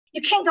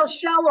You can't go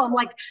show them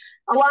like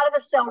a lot of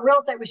us sell real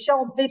estate. We show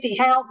them 50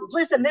 houses.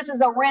 Listen, this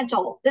is a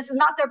rental. This is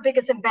not their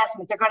biggest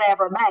investment they're going to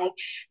ever make.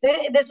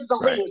 This is a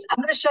Right. lease. I'm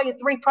going to show you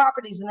 3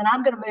 properties and then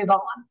I'm going to move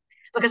on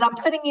because I'm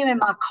putting you in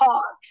my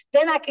car.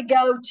 Then I could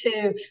go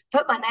to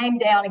put my name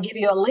down and give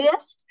you a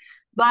list.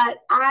 But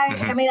Hmm.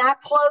 I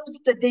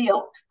closed the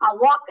deal.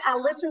 I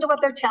listened to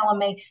what they're telling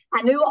me.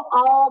 I knew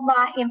all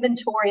my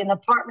inventory and the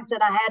apartments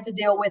that I had to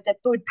deal with that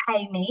would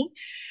pay me.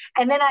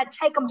 And then I'd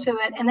take them to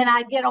it, and then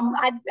I'd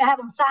have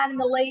them signing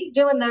the lease,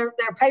 doing their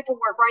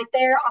paperwork right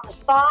there on the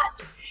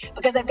spot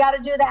because they've got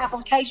to do the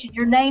application.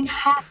 Your name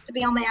has to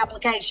be on the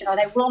application, or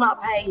they will not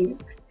pay you.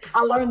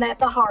 I learned that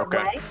the hard Okay.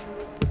 way.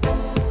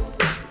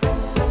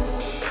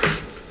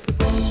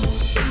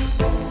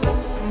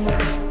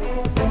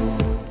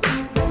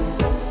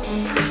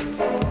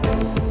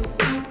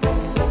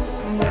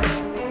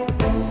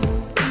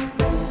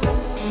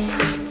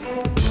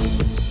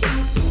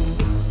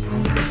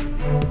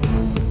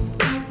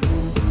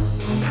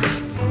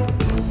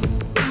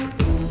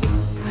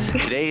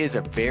 Today is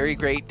a very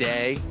great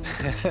day.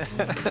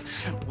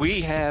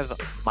 We have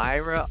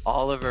Myra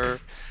Oliver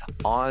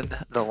on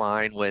the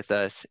line with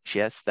us.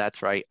 Yes,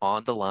 that's right,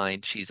 on the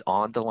line. She's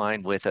on the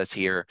line with us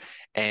here.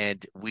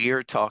 And we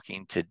are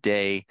talking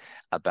today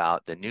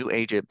about the New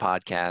Agent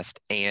podcast.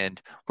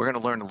 And we're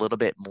going to learn a little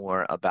bit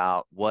more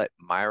about what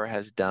Myra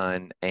has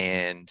done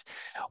and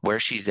where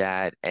she's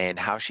at and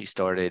how she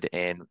started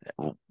and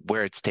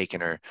where it's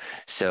taken her.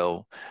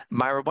 So,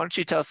 Myra, why don't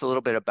you tell us a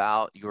little bit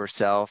about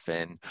yourself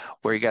and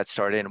where you got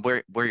started and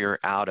where you're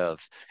out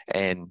of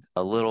and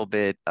a little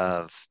bit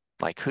of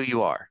like who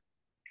you are.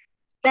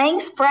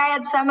 Thanks,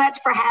 Brad, so much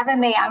for having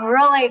me. I'm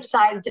really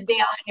excited to be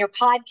on your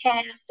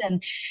podcast,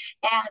 and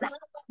I love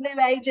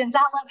new agents. I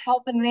love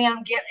helping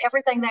them get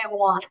everything they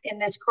want in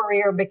this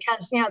career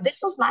because this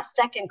was my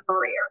second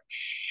career,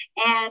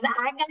 and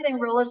I got in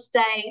real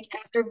estate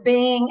after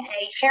being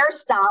a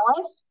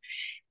hairstylist.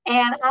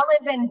 And I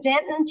live in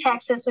Denton,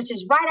 Texas, which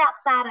is right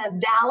outside of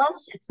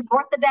Dallas. It's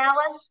north of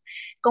Dallas,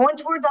 going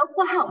towards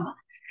Oklahoma.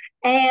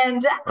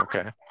 And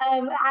Okay.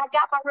 I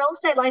got my real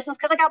estate license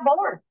because I got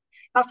bored.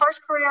 My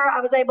first career, I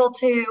was able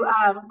to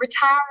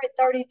retire at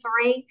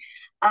 33.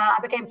 I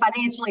became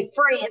financially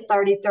free at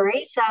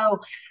 33. So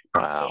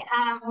Wow.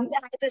 I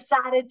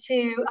decided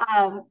to,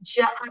 I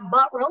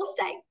bought real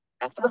estate.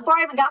 Before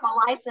I even got my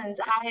license,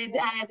 I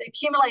had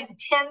accumulated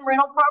 10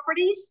 rental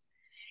properties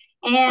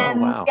Oh, and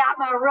wow. got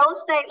my real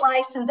estate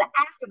license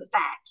after the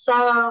fact.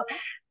 So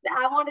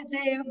I wanted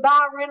to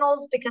buy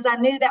rentals because I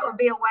knew that would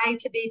be a way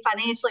to be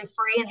financially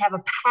free and have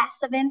a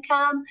passive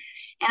income.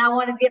 And I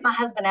wanted to get my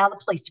husband out of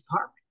the police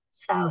department.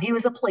 So he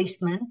was a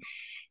policeman.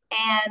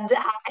 And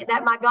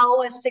that my goal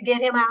was to get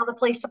him out of the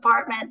police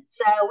department.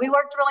 So we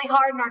worked really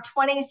hard in our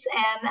 20s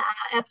and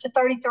up to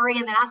 33.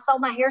 And then I sold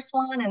my hair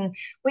salon and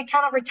we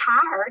kind of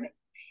retired.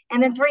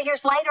 And then 3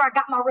 years later, I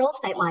got my real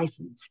estate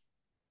license.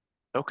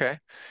 Okay.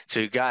 So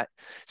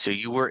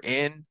you were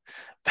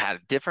had a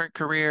different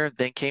career,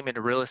 then came into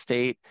real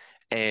estate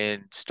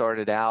and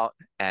started out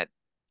at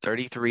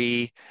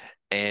 33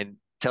 and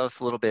tell us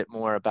a little bit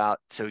more about,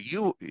 so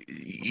you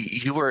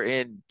were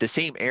in the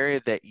same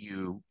area that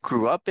you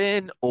grew up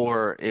in,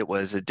 or it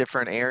was a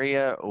different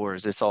area, or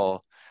is this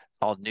all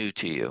new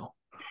to you?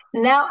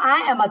 Now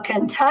I am a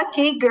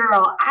Kentucky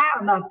girl. I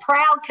am a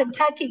proud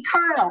Kentucky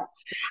colonel.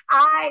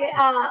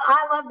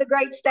 I love the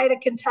great state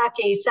of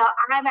Kentucky. So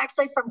I'm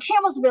actually from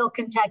Campbellsville,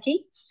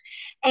 Kentucky,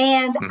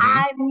 and Hmm.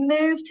 I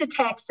moved to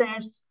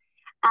Texas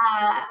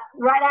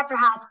right after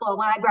high school.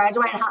 When I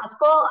graduated high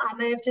school, I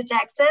moved to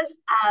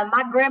Texas.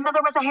 My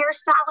grandmother was a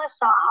hairstylist,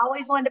 so I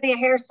always wanted to be a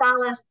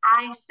hairstylist.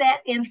 I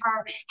sat in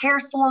her hair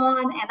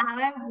salon and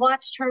I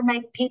watched her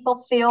make people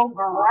feel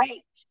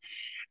great.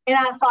 And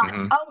I thought,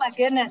 Hmm. oh my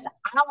goodness,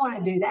 I want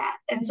to do that.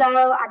 And so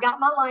I got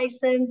my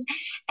license,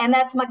 and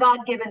that's my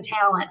God given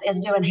talent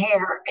is doing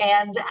hair.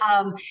 And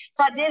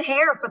so I did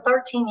hair for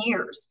 13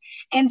 years.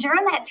 And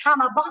during that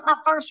time, I bought my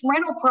first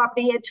rental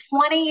property at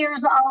 20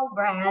 years old,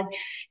 Brad,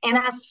 and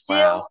I still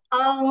Wow.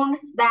 own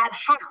that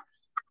house.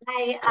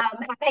 I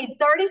paid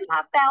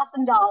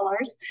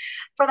 $35,000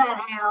 for that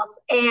house,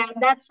 and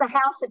that's the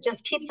house that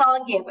just keeps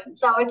on giving.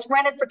 So it's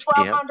rented for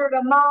Yep. $1,200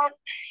 a month.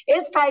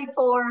 It's paid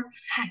for.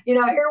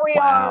 Here we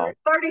are Wow.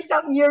 30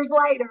 something years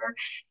later,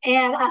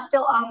 and I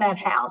still own that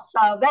house.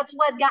 So that's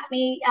what got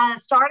me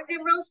started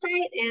in real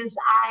estate is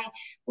I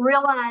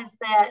realized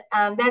that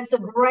that's a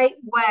great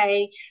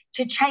way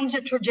to change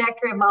the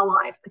trajectory of my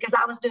life because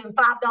I was doing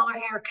 $5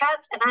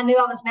 haircuts and I knew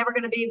I was never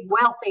going to be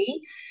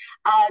wealthy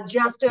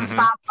just doing Hmm.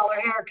 $5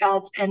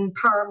 haircuts and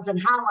perms and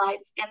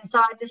highlights. And so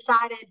I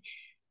decided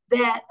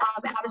that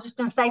I was just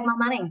going to save my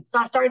money. So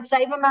I started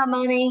saving my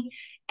money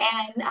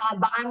and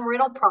buying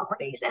rental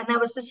properties. And that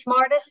was the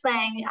smartest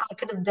thing I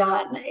could have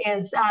done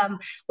is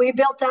we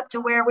built up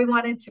to where we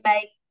wanted to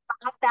make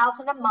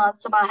 5,000 a month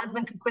so my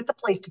husband could quit the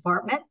police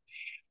department.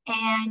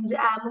 And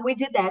we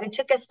did that. It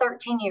took us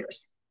 13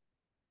 years.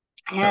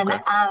 And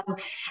Okay. um,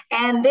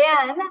 and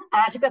then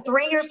I took a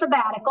 3 year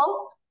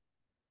sabbatical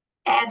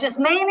and just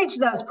managed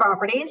those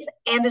properties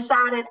and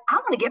decided I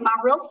want to get my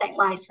real estate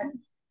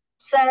license.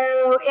 So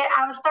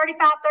I was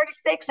 35,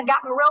 36 and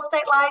got my real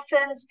estate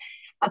license.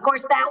 Of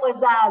course, that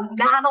was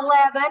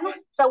 9/11.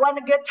 So it wasn't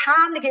a good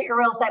time to get your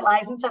real estate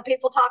license. So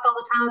people talk all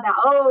the time about,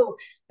 oh,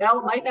 well,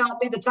 it might not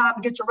be the time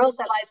to get your real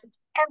estate license.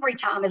 Every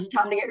time is the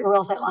time to get your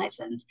real estate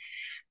license.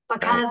 Right.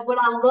 Because what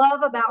I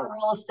love about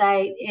real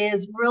estate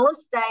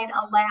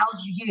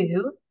allows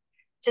you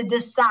to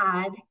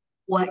decide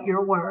what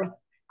you're worth.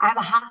 I have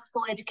a high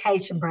school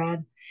education,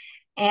 Brad,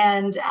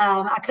 and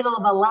I could have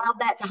allowed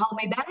that to hold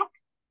me back,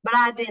 but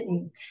I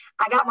didn't.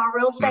 I got my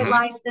real estate Hmm.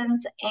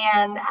 license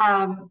and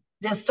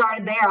just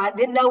started there. I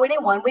didn't know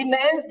anyone. We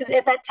moved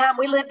at that time.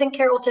 We lived in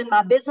Carrollton.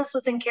 My business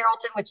was in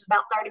Carrollton, which is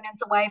about 30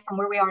 minutes away from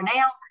where we are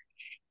now.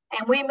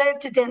 And we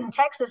moved to Denton,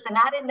 Texas, and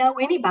I didn't know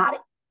anybody.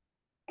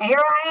 And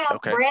here I am,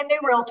 Okay. brand new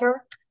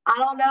realtor. I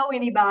don't know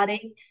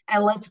anybody,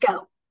 and let's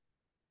go.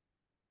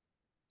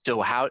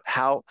 So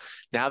how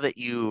now that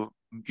you're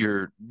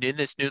in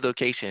this new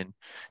location,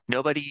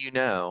 nobody you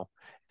know,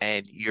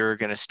 and you're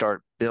gonna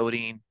start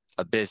building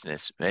a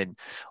business. And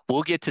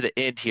we'll get to the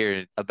end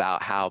here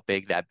about how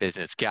big that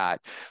business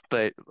got.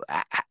 But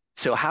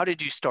so how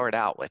did you start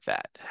out with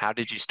that? How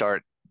did you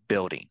start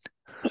building?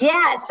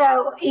 Yeah,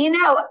 so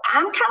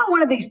I'm kind of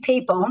one of these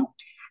people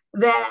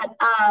that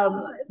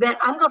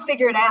I'm gonna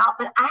figure it out,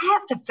 but I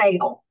have to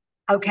fail.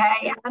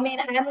 Okay. I mean,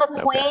 I'm the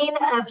Okay. queen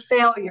of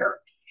failure.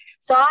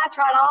 So I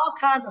tried all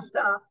kinds of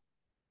stuff.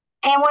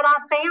 And what I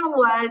found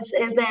was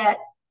is that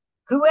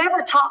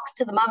whoever talks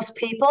to the most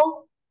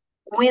people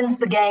wins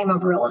the game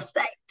of real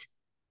estate.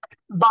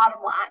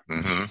 Bottom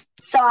line. Hmm.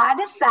 So I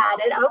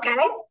decided,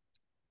 okay,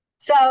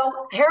 so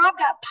here I've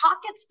got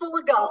pockets full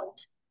of gold,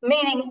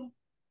 meaning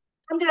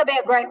I'm going to be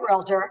a great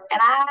realtor and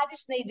I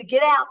just need to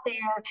get out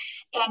there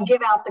and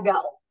give out the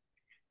gold,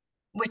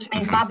 which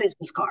means Hmm. my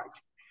business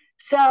cards.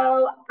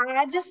 So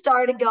I just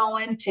started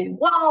going to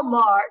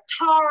Walmart,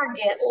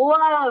 Target,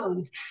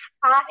 Lowe's.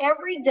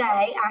 Every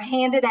day I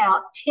handed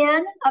out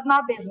 10 of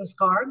my business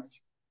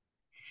cards.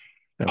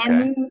 Okay.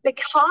 And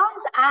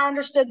because I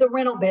understood the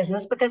rental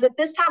business, because at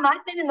this time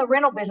I'd been in the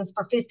rental business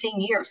for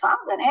 15 years, so I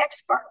was an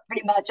expert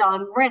pretty much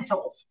on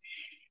rentals.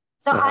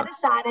 So I Uh-huh.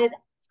 decided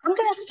I'm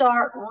going to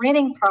start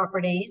renting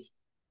properties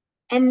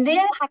and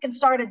then I can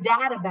start a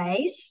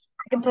database.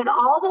 I can put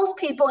all those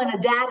people in a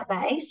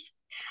database,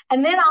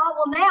 and then I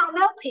will now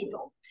know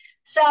people.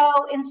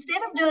 So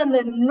instead of doing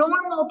the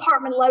normal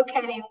apartment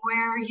locating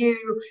where you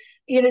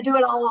do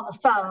it all on the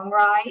phone,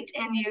 right?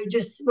 And you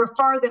just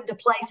refer them to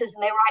places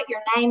and they write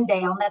your name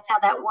down. That's how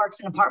that works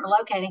in apartment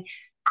locating.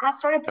 I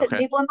started putting Okay.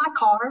 people in my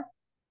car.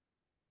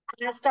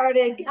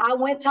 I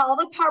went to all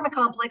the apartment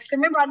complex.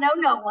 Remember, I know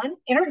no one,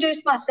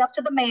 introduced myself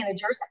to the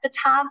managers. At the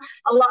time,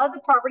 a lot of the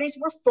properties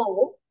were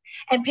full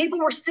and people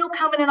were still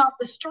coming in off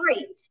the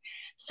streets.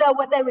 So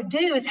what they would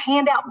do is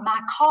hand out my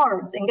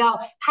cards and go,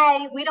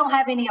 hey, we don't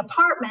have any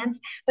apartments,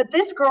 but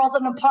this girl's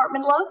an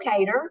apartment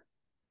locator.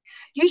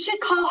 You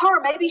should call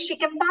her. Maybe she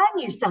can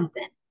find you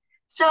something.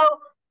 So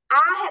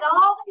I had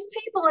all these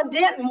people in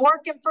Denton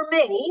working for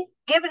me,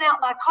 giving out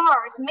my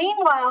cards.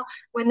 Meanwhile,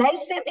 when they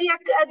sent me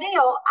a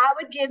deal, I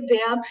would give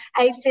them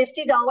a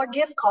 $50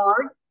 gift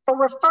card for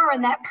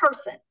referring that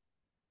person.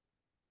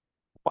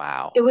 It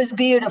Wow. was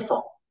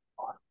beautiful,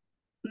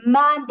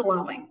 mind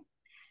blowing.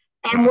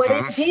 And what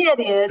it Hmm. did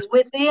is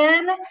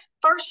within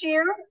first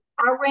year,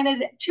 I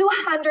rented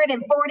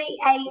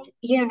 248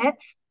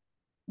 units.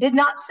 Did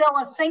not sell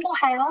a single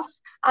house.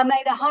 I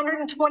made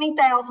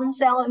 120,000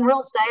 selling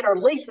real estate or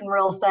leasing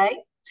real estate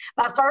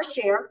my first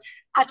year.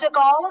 I took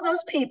all of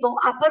those people,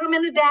 I put them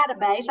in a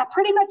database. I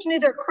pretty much knew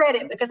their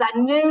credit because I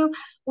knew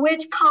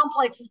which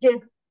complexes did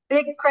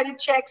big credit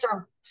checks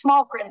or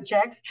small credit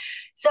checks.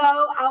 So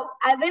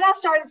then I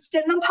started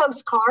sending them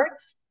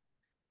postcards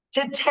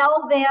to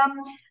tell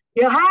them,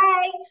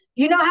 hey,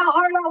 you know how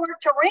hard I work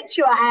to rent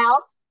you a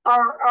house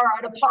or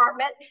an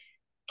apartment.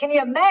 Can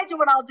you imagine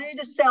what I'll do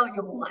to sell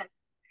you one?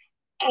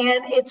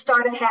 And it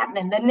started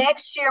happening. The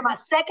next year, my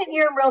second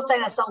year in real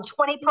estate, I sold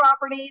 20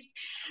 properties.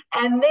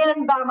 And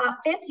then by my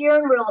fifth year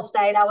in real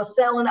estate, I was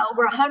selling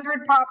over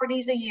 100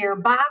 properties a year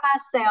by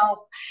myself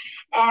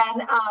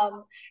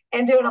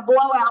and doing a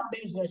blowout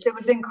business. It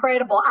was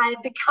incredible. I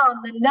had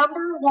become the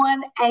number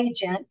one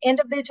agent,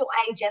 individual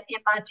agent in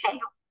my town.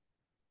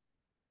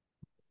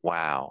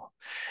 Wow.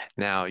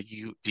 Now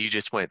you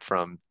just went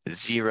from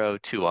 0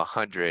 to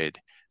 100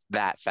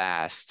 that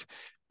fast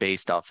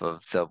based off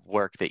of the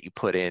work that you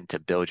put in to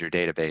build your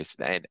database.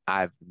 And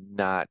I've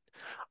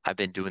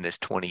been doing this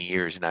 20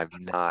 years and I've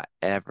not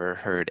ever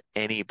heard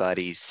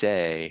anybody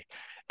say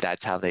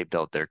that's how they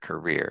built their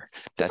career.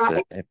 That's a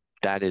Right.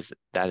 that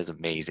is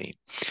amazing.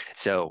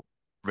 So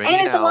And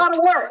renting it's a lot of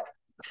out, work.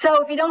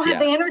 So if you don't have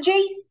yeah. the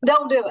energy,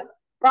 don't do it.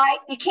 Right?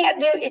 You can't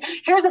do it.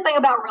 Here's the thing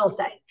about real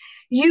estate.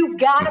 You've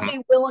got to Hmm. be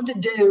willing to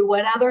do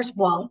what others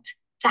won't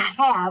to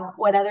have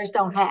what others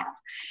don't have.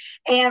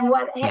 And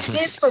what it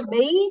did for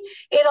me,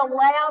 it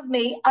allowed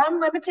me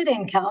unlimited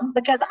income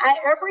because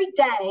every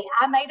day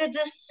I made a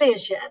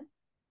decision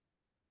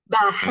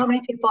by how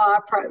many people I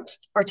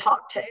approached or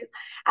talked to.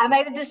 I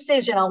made a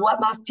decision on what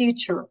my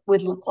future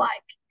would look like.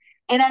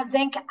 And I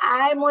think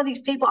I'm one of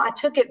these people, I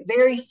took it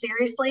very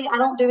seriously. I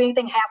don't do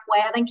anything halfway.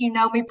 I think you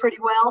know me pretty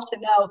well to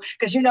know,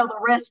 because you know the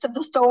rest of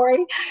the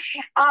story.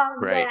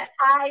 Right.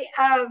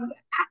 That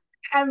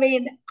I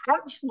mean, I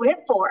just went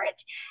for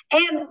it.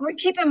 And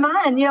keep in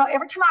mind,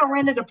 every time I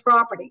rented a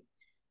property,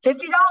 $50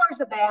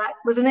 of that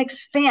was an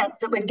expense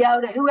that would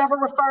go to whoever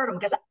referred them,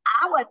 because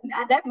I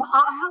wasn't, that my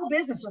whole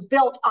business was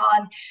built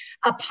on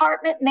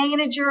apartment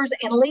managers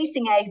and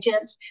leasing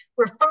agents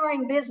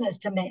referring business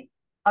to me.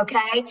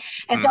 Okay.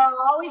 And so Mhm. I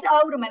always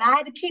owed them, and I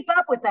had to keep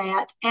up with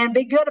that and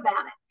be good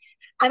about it.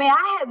 I mean,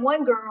 I had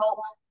one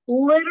girl,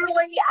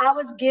 literally, I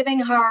was giving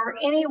her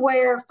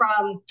anywhere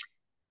from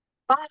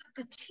 5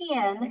 to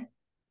 10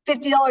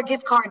 $50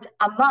 gift cards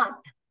a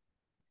month.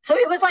 So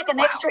it was like an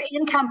Wow. extra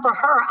income for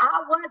her.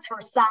 I was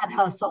her side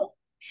hustle.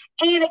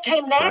 And it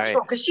came Right.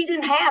 natural because she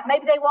didn't have,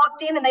 maybe they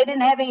walked in and they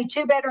didn't have any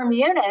 2-bedroom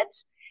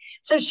units.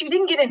 So she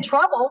didn't get in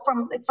trouble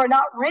for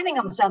not renting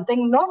them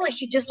something. Normally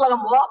she just let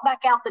them walk back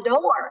out the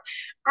door.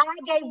 I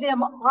gave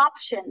them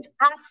options.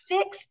 I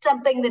fixed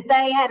something that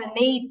they had a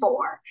need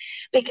for,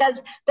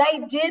 because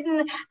they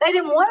didn't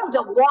want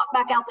them to walk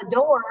back out the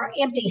door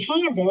empty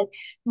handed.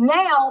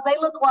 Now they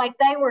look like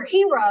they were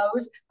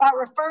heroes by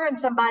referring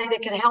somebody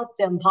that could help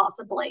them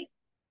possibly.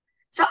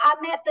 So I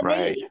met the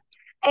Right. need.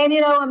 And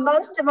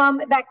most of them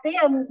back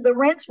then, the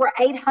rents were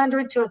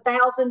 800 to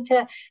 1,000,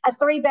 to a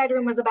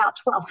 3-bedroom was about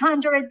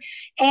 1,200.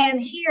 And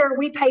here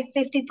we pay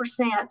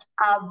 50%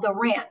 of the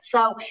rent.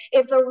 So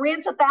if the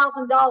rent's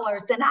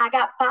 $1,000, then I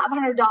got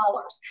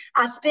 $500.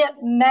 I spent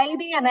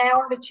maybe an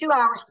hour to 2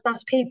 hours with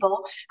those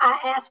people.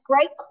 I asked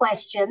great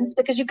questions,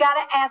 because you got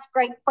to ask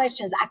great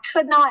questions.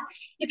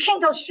 You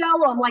can't go show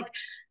them like,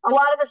 a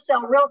lot of us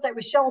sell real estate.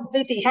 We show them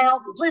 50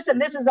 houses. Listen,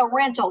 this is a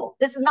rental.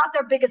 This is not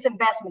their biggest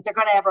investment they're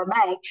going to ever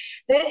make.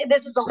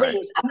 This is a Right.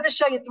 lease. I'm going to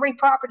show you 3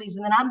 properties,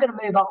 and then I'm going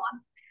to move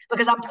on,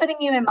 because I'm putting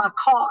you in my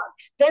car.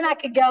 Then I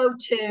could go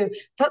to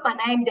put my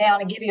name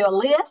down and give you a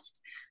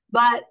list.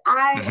 But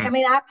I Mhm.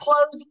 mean, I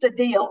closed the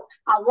deal.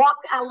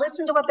 I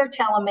listened to what they're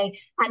telling me.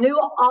 I knew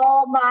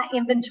all my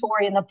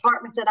inventory and the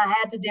apartments that I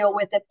had to deal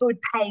with that would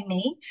pay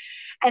me.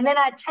 And then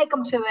I'd take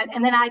them to it,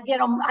 and then I'd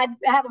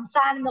have them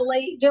signing the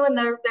lead, doing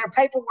their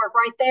paperwork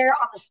right there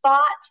on the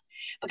spot,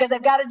 because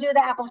they've got to do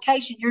the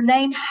application. Your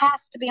name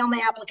has to be on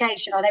the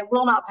application or they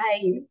will not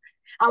pay you.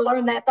 I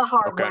learned that the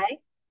hard Okay.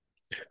 way.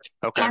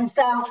 Okay. And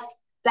so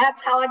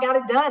that's how I got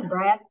it done,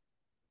 Brad.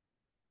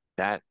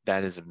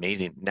 That is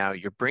amazing. Now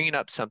you're bringing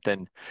up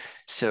something.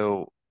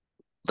 So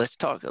let's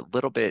talk a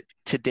little bit.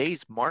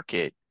 Today's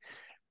market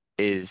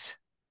is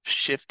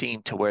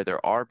shifting to where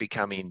there are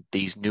becoming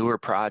these newer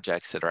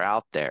projects that are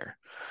out there,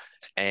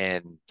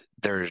 and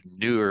there's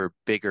newer,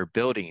 bigger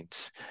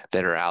buildings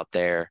that are out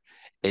there.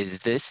 Is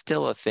this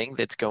still a thing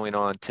that's going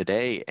on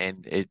today?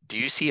 And do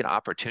you see an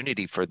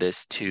opportunity for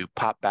this to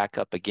pop back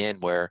up again,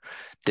 where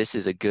this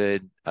is a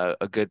good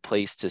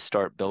place to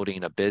start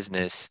building a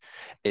business,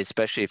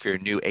 especially if you're a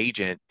new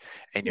agent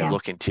and you're Yeah.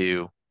 looking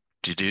to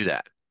do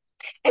that?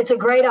 It's a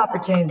great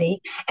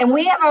opportunity. And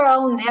we have our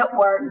own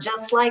network,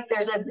 just like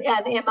there's an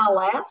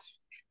MLS.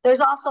 There's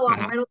also a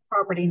Hmm. rental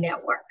property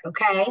network.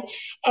 Okay.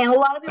 And a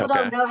lot of people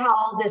don't Okay. know how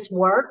all this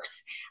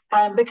works,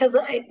 because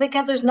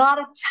there's not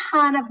a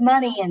ton of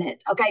money in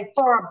it. Okay.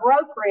 For a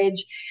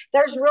brokerage,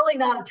 there's really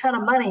not a ton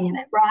of money in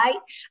it, right?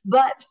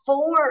 But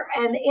for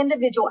an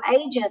individual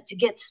agent to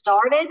get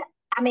started,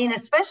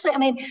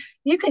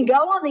 you can go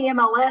on the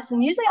MLS,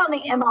 and usually on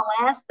the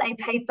MLS, they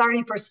pay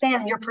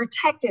 30% and you're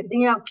protected.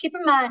 Keep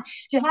in mind,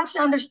 you have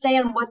to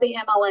understand what the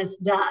MLS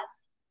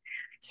does.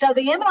 So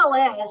the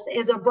MLS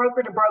is a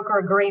broker to broker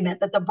agreement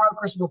that the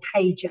brokers will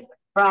pay each other,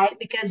 right?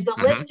 Because the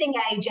Hmm. listing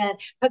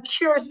agent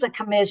procures the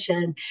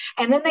commission,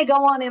 and then they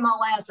go on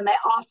MLS and they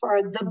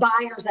offer the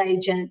buyer's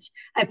agent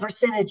a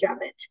percentage of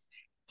it.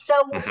 So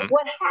Hmm.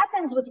 what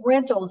happens with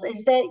rentals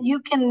is that you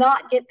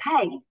cannot get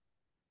paid,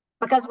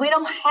 because we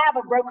don't have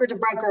a broker to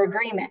broker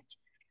agreement,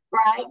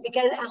 right?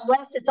 Because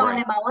unless it's on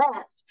Right.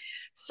 MLS.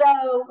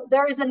 So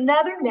there is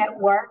another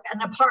network,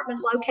 an apartment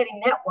locating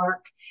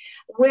network,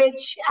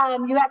 which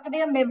you have to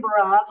be a member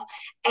of.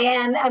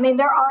 And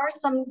there are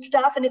some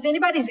stuff. And if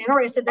anybody's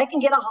interested, they can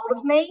get a hold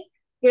of me.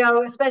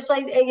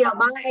 Especially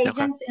my Okay.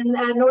 agents in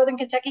Northern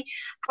Kentucky.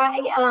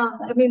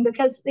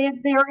 Because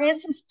there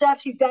is some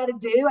stuff you've got to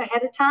do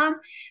ahead of time.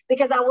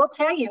 Because I will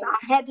tell you, I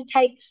had to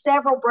take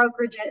several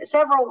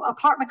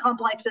apartment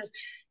complexes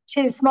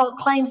to small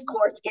claims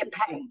courts get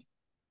paid.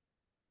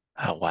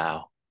 Oh,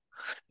 wow.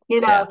 you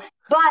Yeah. know,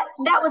 but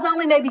that was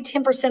only maybe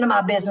 10% of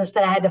my business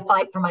that I had to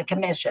fight for my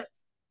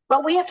commissions.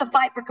 But we have to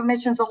fight for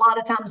commissions a lot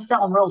of times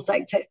selling real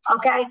estate too.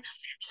 Okay. Right.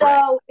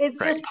 So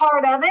it's Right. just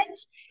part of it.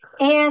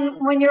 And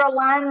when you're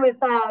aligned with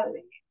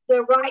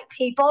the right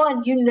people,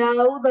 and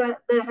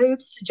the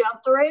hoops to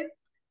jump through,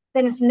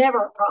 then it's never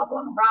a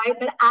problem, right?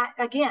 But I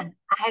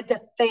had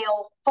to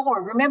fail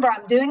forward. Remember,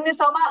 I'm doing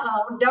this on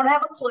my own, don't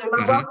have a clue. My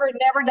Hmm. broker had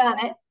never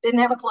done it, didn't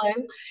have a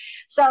clue.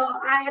 So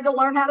I had to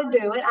learn how to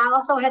do it. I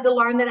also had to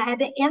learn that I had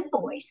to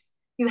invoice.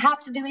 You have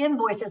to do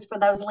invoices for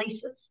those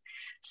leases.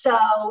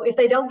 So if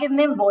they don't give an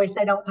invoice,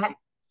 they don't pay.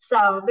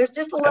 So there's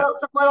just some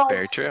It's little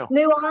very true.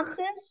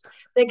 nuances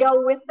that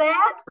go with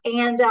that,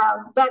 and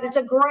but it's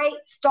a great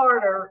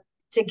starter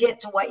to get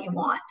to what you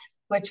want,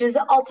 which is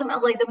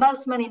ultimately the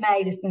most money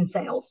made is in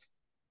sales.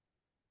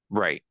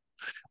 Right,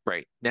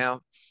 right.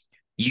 Now,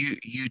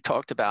 you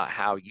talked about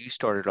how you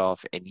started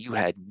off and you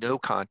had no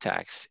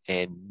contacts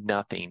and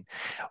nothing.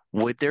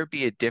 Would there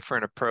be a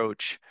different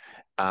approach,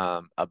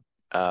 a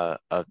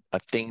a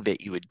thing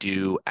that you would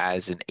do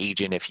as an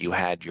agent if you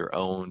had your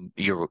own,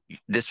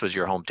 this was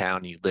your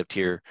hometown, you lived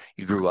here,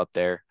 you grew up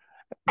there?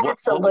 What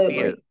would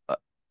be Absolutely.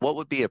 what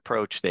would be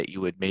approach that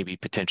you would maybe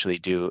potentially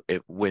do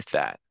with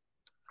that?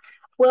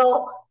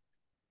 Well,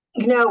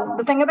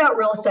 the thing about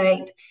real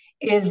estate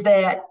is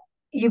that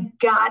you've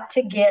got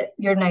to get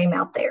your name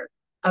out there.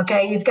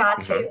 Okay, you've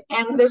got Hmm. to.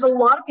 And there's a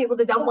lot of people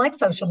that don't like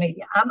social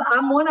media.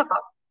 I'm one of them,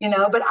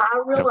 but I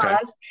Okay.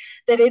 realize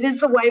that it is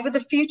the wave of the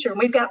future. And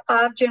we've got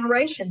 5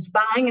 generations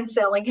buying and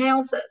selling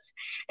houses.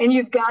 And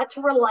you've got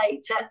to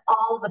relate to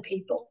all the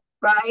people,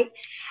 right?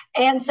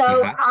 And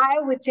so Hmm. I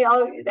would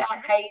tell you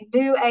that a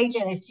new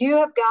agent, if you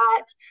have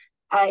got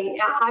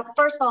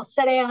first of all,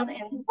 sit down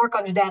and work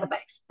on your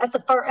database.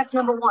 That's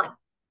number one.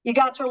 You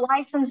got your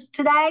license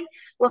today.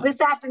 Well,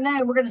 this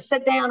afternoon, we're going to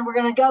sit down, we're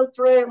going to go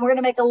through and we're going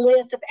to make a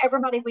list of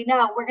everybody we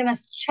know. We're going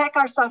to check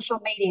our social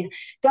media,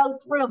 go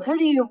through them. Who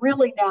do you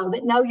really know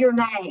that know your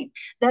name,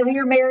 know who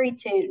you're married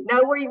to,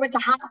 know where you went to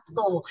high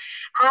school?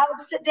 I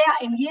would sit down,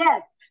 and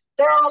yes,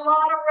 there are a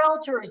lot of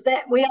realtors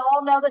that we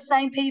all know the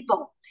same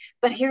people.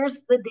 But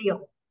here's the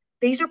deal.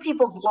 These are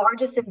people's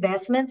largest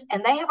investments,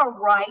 and they have a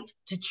right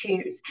to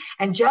choose.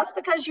 And just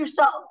because you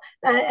sold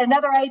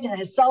another agent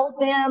has sold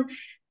them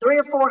 3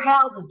 or 4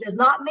 houses does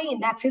not mean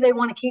that's who they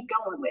want to keep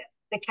going with,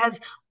 because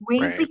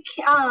we've Right.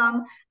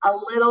 become a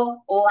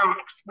little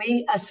lax.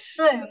 We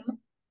assume,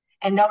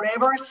 and don't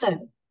ever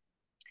assume,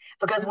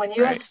 because when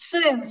you Right.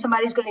 assume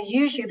somebody's going to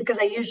use you because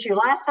they used you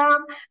last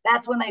time,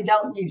 that's when they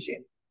don't use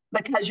you,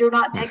 because you're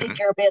not taking Hmm.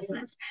 care of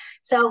business.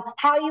 So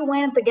how you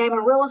win at the game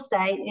of real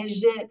estate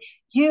is that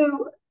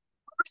you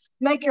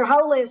make your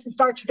whole list and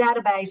start your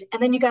database,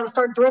 and then you got to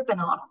start dripping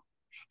on them.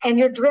 And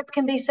your drip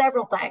can be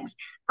several things.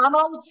 I'm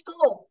old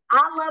school.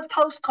 I love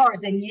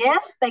postcards. And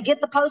yes, they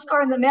get the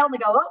postcard in the mail and they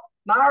go, oh,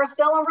 Myra's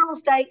selling real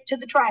estate, to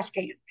the trash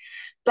can.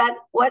 But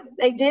what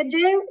they did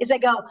do is they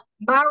go,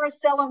 Myra's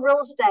selling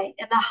real estate.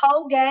 And the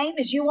whole game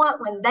is, you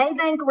want, when they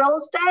think real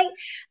estate,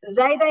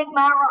 they think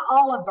Myra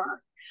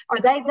Oliver, or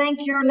they think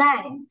your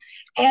name.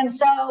 And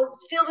so,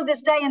 still to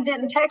this day in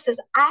Denton, Texas,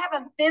 I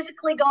haven't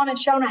physically gone and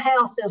shown a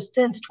house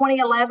since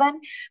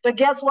 2011. But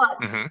guess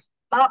what? Hmm.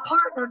 My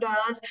partner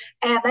does.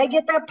 And they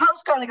get that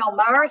postcard and they go,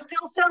 Myra's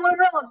still selling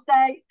real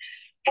estate.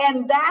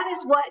 And that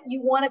is what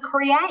you want to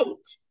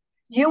create.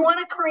 You want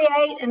to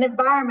create an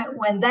environment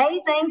when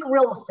they think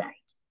real estate,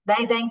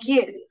 they think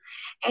you.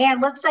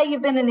 And let's say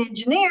you've been an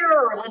engineer,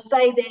 or let's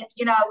say that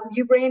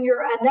you ran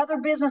your another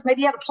business,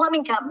 maybe you had a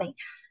plumbing company,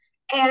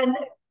 and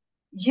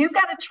you've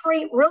got to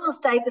treat real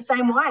estate the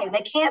same way. They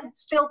can't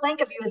still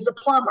think of you as the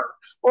plumber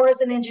or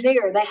as an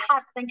engineer. They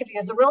have to think of you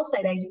as a real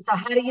estate agent. So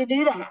how do you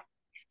do that?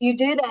 You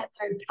do that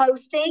through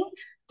posting,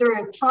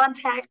 through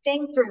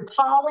contacting, through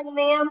calling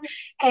them,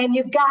 and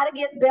you've got to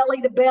get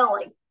belly to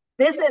belly.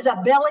 This is a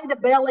belly to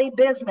belly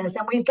business,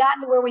 and we've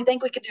gotten to where we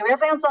think we could do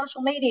everything on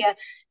social media,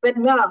 but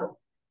no,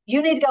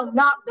 you need to go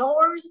knock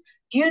doors.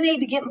 You need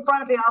to get in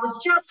front of people. I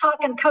was just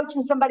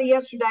coaching somebody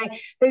yesterday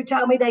who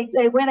told me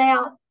they went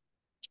out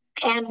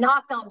and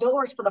knocked on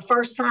doors for the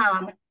first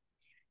time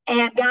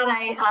and got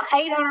a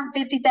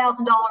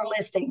 $850,000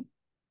 listing,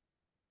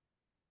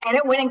 and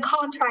it went in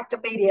contract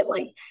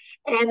immediately.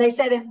 And they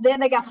said, and then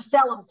they got to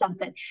sell them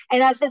something.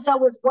 And I said, so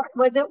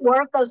was it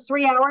worth those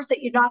 3 hours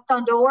that you knocked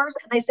on doors?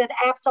 And they said,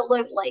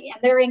 absolutely.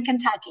 And they're in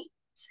Kentucky.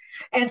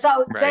 And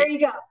so there Right. you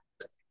go.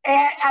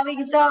 And I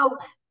mean, so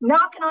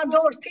knocking on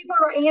doors, people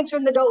are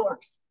answering the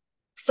doors.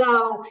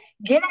 So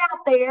get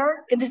out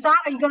there and decide,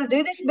 are you going to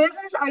do this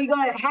business? Are you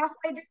going to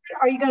halfway do it?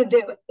 Are you going to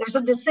do it? There's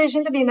a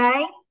decision to be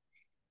made.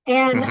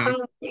 And Hmm.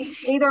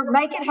 either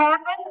make it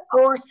happen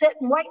or sit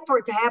and wait for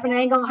it to happen. It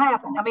ain't going to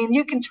happen. I mean,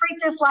 you can treat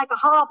this like a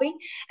hobby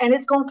and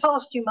it's going to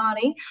cost you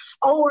money,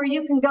 or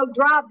you can go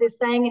drive this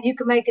thing and you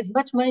can make as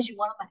much money as you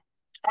want to make.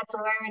 That's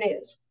where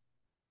it is.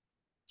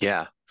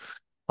 Yeah.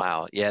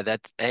 Wow. Yeah,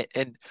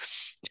 and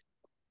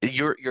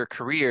your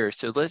career,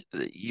 so let's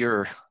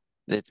your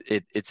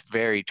it's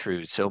very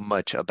true. So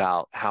much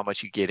about how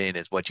much you get in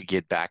is what you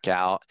get back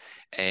out.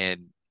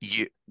 And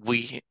you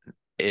we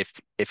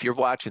if you're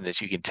watching this,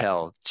 you can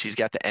tell she's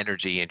got the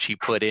energy and she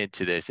put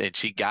into this and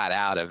she got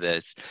out of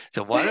this.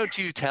 So why don't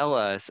you tell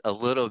us a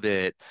little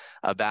bit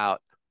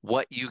about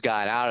what you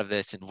got out of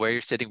this and where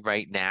you're sitting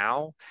right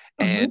now?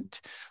 Mm-hmm. And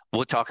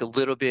we'll talk a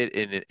little bit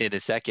in a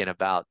second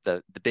about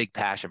the big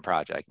passion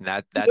project. And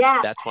that's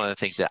Yeah. that's one of the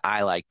things that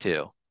I like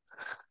too.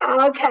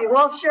 Okay,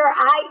 well, sure.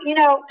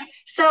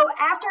 So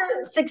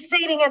after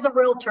succeeding as a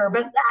realtor,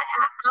 but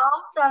I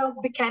also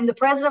became the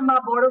president of my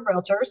board of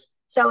realtors.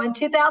 So in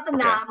Okay.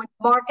 2009, when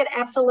the market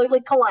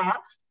absolutely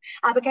collapsed,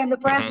 I became the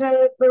Hmm. president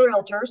of the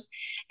realtors,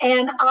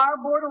 and our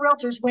board of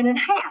realtors went in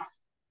half.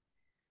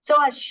 So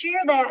I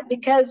share that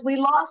because we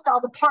lost all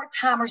the part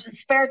timers and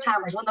spare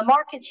timers. When the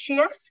market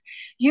shifts,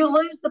 you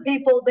lose the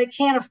people that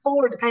can't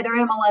afford to pay their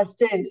MLS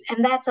dues,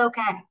 and that's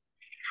okay.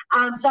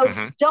 So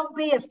Hmm. don't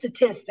be a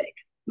statistic,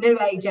 new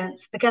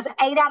agents, because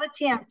 8 out of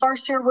 10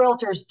 first year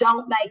realtors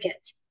don't make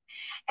it.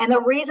 And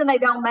the reason they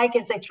don't make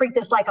it is they treat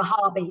this like a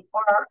hobby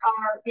or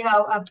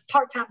a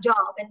part-time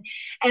job.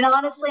 And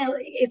honestly,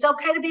 it's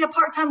okay to be a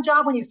part-time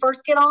job when you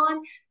first get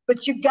on,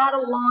 but you got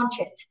to launch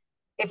it.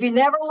 If you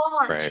never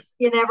launch, Right.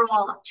 you never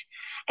launch.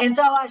 And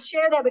so I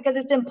share that because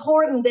it's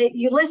important that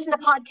you listen to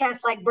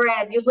podcasts like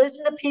Brad, you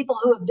listen to people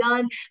who have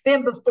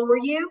been before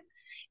you.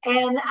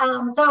 And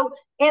so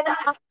in '09,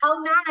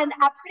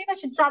 I pretty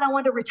much decided I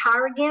wanted to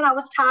retire again. I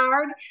was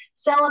tired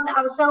selling.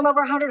 I was selling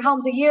over 100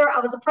 homes a year. I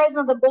was the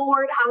president of the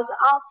board. I was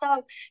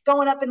also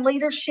going up in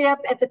leadership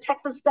at the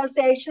Texas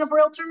Association of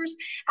Realtors.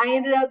 I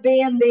ended up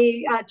being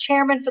the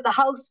chairman for the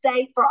whole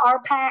state for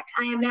RPAC.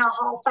 I am now a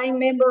Hall of Fame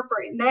member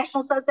for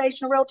National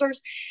Association of Realtors.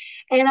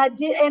 And I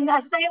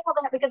say all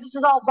that because this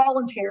is all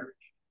voluntary.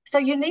 So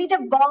you need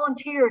to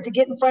volunteer to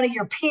get in front of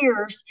your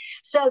peers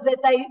so that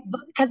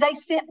because they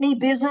sent me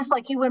business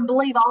like you wouldn't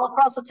believe all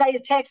across the state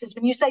of Texas.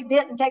 When you say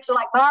Denton, Texas,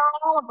 like Myra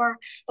Oliver,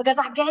 because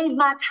I gave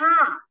my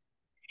time.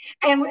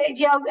 And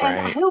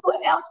Right. who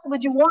else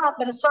would you want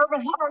but a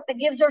servant heart that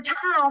gives their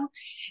time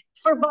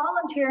for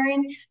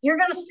volunteering? You're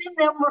going to send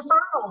them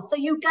referrals. So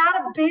you got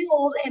to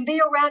build and be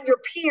around your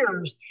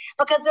peers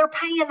because they're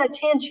paying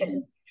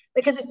attention.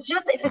 Because if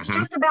it's Hmm.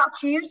 just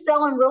about you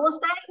selling real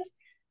estate,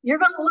 you're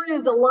going to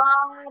lose a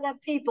lot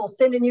of people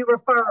sending you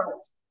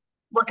referrals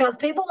because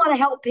people want to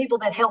help people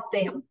that help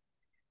them.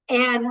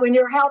 And when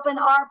you're helping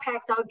our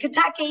PAC, so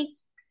Kentucky,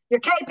 your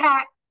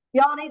KPAC,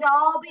 y'all need to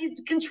all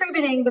be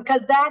contributing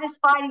because that is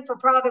fighting for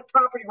private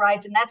property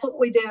rights. And that's what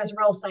we do as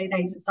real estate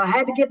agents. So I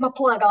had to get my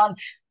plug on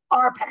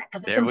RPAC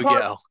because it's There we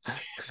important. go.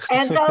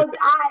 And so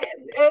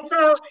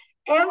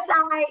as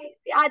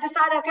I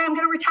decided, okay, I'm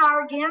going to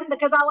retire again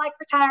because I like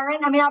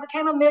retiring. I mean, I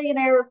became a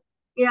millionaire,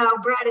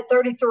 Brad, at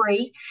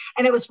 33,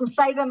 and it was from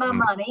saving my Mhm.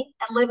 money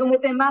and living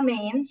within my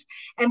means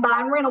and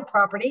buying rental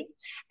property.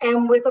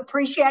 And with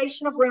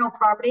appreciation of rental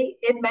property,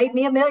 it made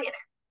me a millionaire.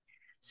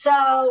 So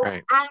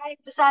Right. I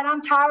decided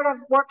I'm tired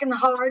of working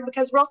hard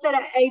because real estate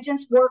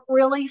agents work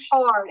really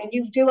hard and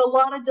you do a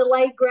lot of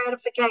delayed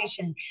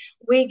gratification.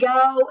 We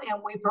go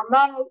and we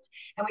promote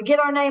and we get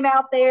our name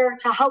out there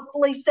to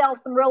hopefully sell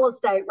some real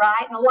estate,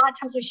 right? And a lot of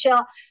times we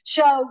show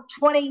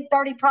 20,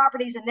 30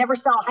 properties and never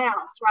sell a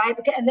house, right?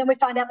 And then we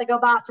find out they go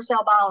buy for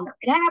sale by owner.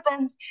 It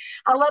happens.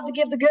 I love to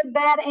give the good,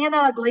 bad, and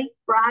ugly,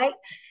 right?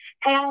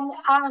 And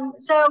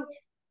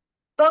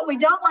but we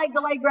don't like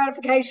delayed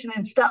gratification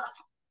and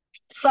stuff.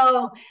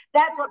 So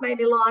that's what made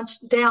me launch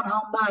Down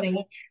Home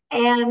Money.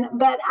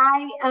 But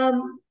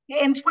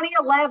in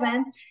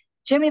 2011,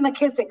 Jimmy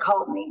McKissick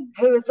called me,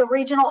 who is the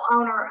regional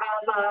owner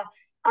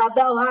of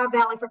the Ohio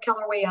Valley for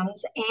Keller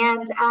Williams,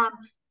 and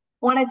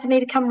wanted me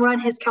to come run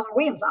his Keller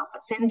Williams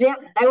office in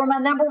Denton. They were my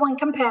number one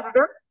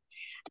competitor.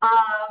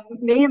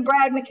 Me and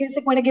Brad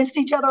McKissick went against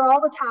each other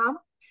all the time.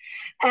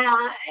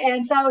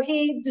 And so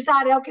he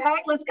decided, okay,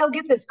 let's go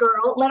get this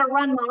girl, let her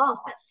run my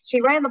office.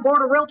 She ran the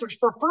board of realtors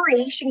for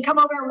free. She can come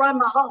over and run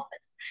my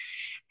office.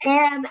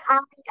 And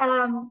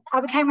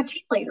I became a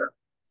team leader.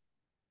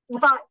 I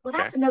thought, well,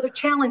 Okay. that's another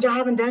challenge I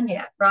haven't done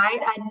yet, right?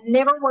 I'd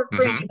never worked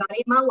for Hmm.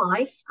 anybody in my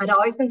life. I'd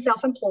always been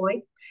self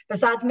employed,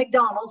 besides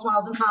McDonald's when I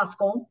was in high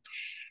school.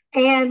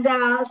 And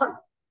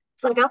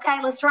it's like,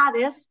 okay, let's try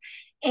this.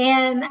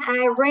 And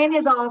I ran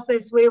his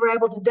office. We were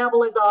able to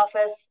double his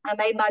office. I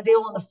made my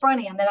deal on the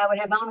front end that I would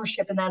have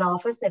ownership in that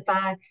office if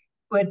I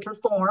would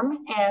perform.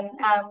 And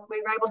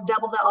we were able to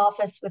double the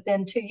office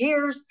within 2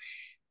 years.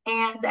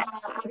 And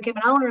I became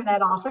an owner in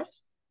that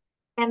office.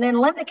 And then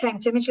Linda came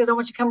to me. She goes, I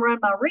want you to come run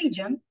my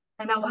region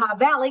in Ohio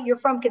Valley. You're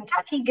from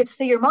Kentucky. Get to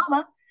see your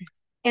mama.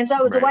 And so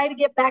it was a Right. way to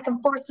get back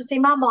and forth to see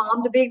my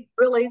mom, to be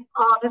really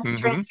honest and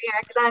Hmm.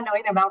 transparent, because I didn't know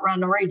anything about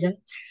running a region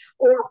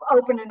or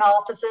opening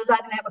offices. I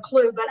didn't have a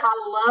clue, but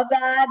I love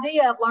the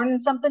idea of learning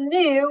something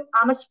new.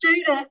 I'm a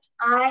student.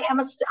 I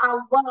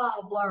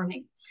love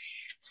learning.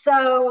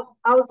 So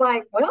I was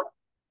like, well,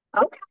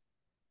 okay.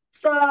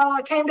 So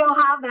I came to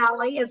Ohio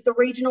Valley as the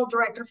regional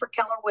director for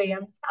Keller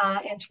Williams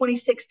in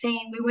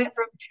 2016. We went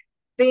from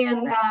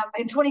being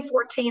in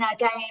 2014 I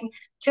came.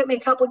 Took me a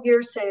couple of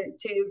years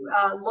to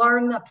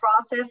learn the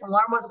process and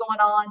learn what's going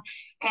on.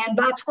 And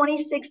by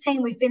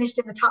 2016 we finished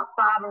in the top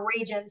 5 of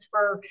regions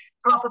for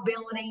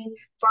profitability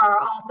for our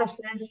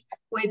offices,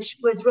 which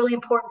was really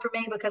important for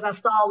me because I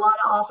saw a lot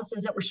of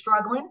offices that were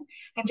struggling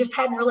and just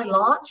hadn't really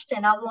launched,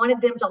 and I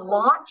wanted them to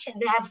launch and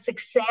to have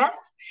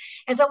success.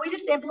 And so we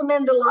just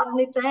implemented a lot of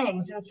new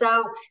things. And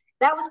so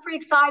that was pretty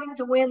exciting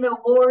to win the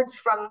awards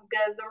from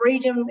the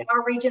region.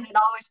 Our region had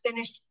always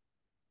finished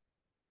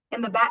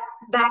in the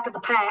back of the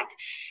pack.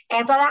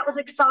 And so that was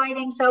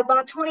exciting. So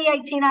by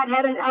 2018,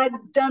 I'd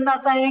done my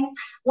thing.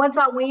 Once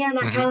I win,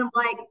 I Hmm. kind of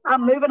like,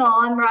 I'm moving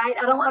on, right?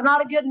 I'm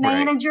not a good Right.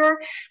 manager.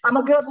 I'm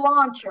a good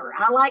launcher.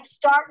 I like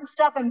starting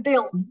stuff and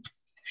building.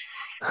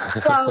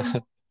 So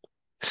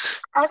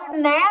other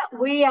than that,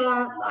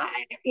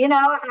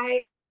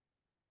 I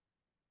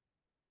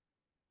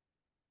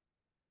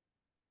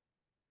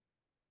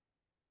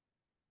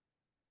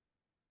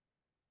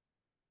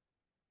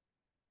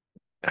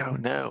Oh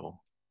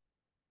no.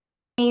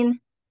 mean,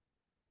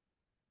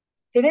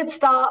 did it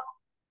stop?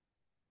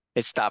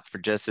 It stopped for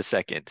just a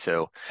second.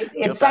 So go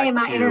It's back saying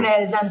my to,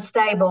 internet is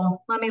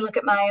unstable. Let me look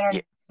at my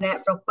yeah,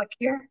 internet real quick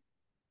here.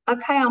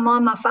 Okay, I'm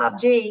on my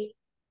 5G.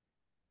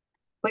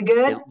 We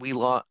good?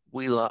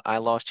 I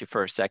lost you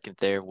for a second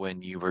there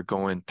when you were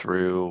going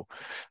through,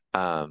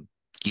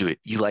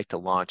 you like to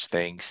launch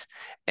things,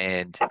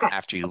 and Okay,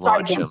 after you I'll start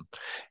launch again. them,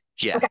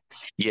 yeah, Okay.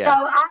 So yeah.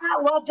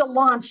 I love to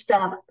launch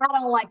stuff. I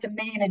don't like to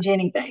manage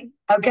anything.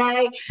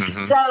 Okay.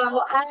 Hmm. So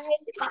I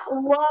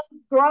love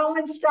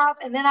growing stuff.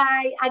 And then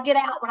I get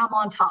out when I'm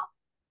on top.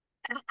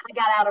 I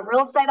got out of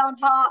real estate on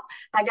top.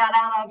 I got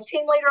out of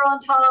team leader on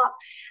top.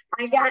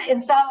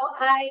 And so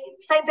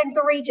same thing with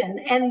the region.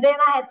 And then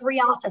I had three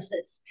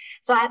offices.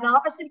 So I had an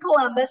office in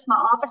Columbus, my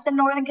office in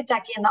Northern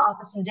Kentucky, and the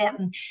office in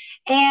Denton.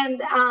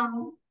 And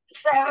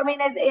so, I mean,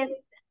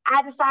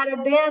 I decided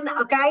then,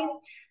 okay,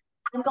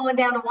 I'm going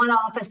down to one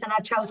office, and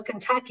I chose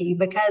Kentucky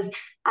because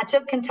I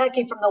took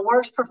Kentucky from the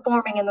worst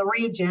performing in the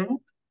region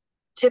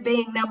to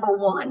being number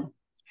one.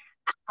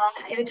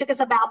 And it took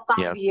us about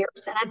Yeah. 5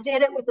 years. And I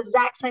did it with the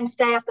exact same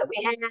staff that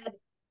we had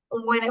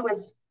when it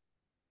was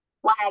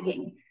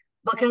lagging.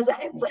 Because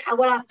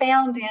what I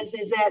found is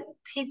that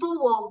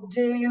people will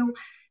do,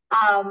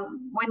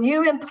 when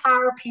you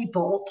empower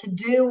people to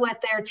do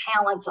what their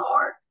talents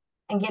are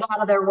and get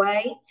out of their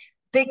way,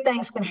 big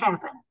things can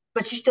happen.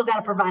 But you still got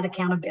to provide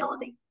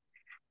accountability.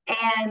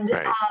 And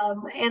Right.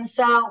 and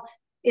so,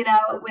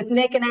 with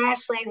Nick and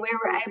Ashley, we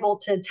were able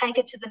to take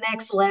it to the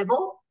next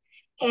level.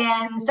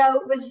 And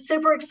so it was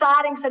super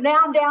exciting. So now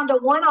I'm down to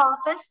one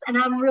office, and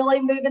I'm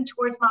really moving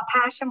towards my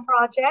passion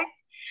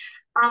project.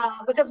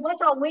 Because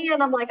once I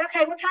win, I'm like,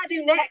 okay, what can I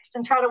do next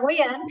and try to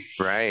win?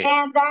 Right.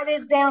 And that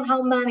is down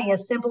home money, a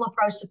simple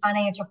approach to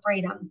financial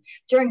freedom.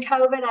 During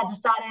COVID, I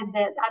decided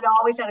that I'd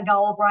always had a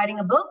goal of writing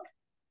a book,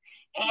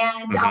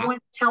 and I Hmm.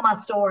 wanted to tell my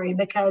story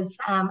because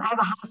I have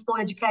a high school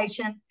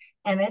education,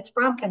 and it's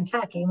from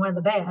Kentucky, one of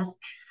the best.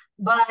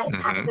 But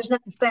Hmm. there's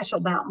nothing special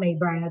about me,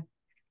 Brad.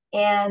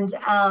 And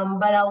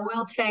but I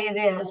will tell you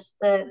this: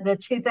 the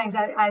two things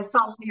I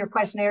saw one of your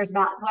questionnaires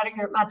about what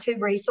are my two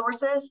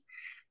resources.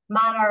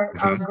 Mine are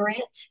Hmm.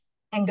 grit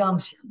and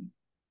gumption,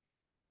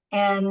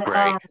 and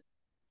Right.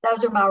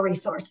 those are my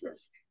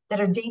resources that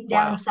are deep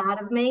down Wow.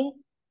 inside of me.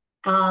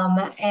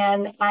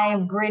 And I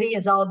am gritty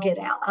as all get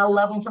out. I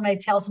love when somebody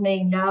tells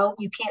me, no,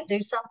 you can't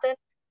do something,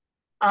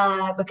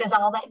 because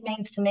all that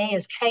means to me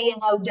is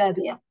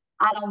KNOW.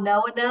 I don't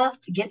know enough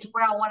to get to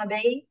where I want to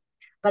be,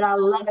 but I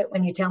love it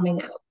when you tell me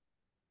no.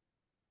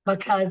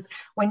 Because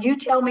when you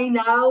tell me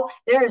no,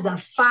 there is a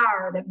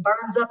fire that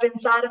burns up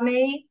inside of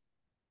me,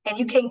 and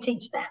you can't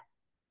teach that.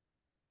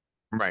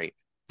 Right.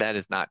 That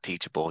is not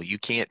teachable. You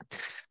can't,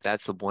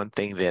 that's the one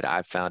thing that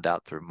I've found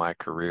out through my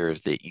career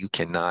is that you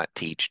cannot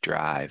teach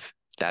drive.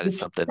 That is You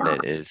something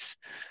cannot. that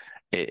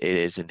it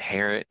is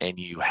inherent and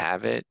you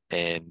have it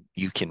and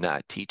you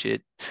cannot teach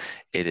it.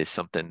 It is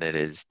something that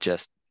is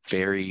just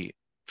very,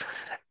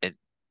 and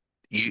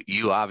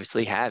you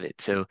obviously have it.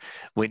 So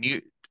when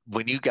you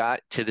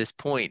got to this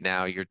point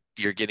now,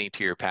 you're getting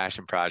to your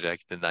passion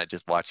project, and I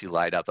just watch you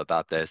light up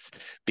about this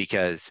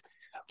because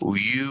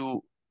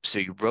you so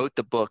you wrote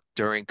the book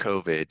during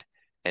COVID,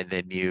 and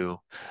then you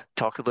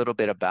talk a little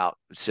bit about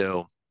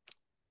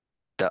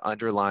the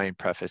underlying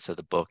preface of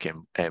the book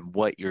and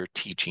what you're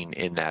teaching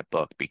in that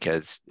book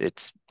because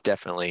it's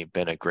definitely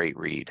been a great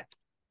read.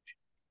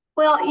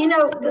 Well,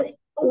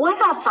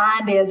 what I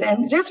find is,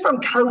 and just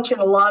from coaching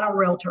a lot of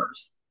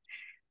realtors,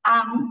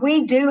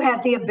 we do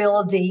have the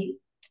ability.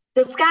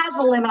 The sky's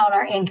the limit on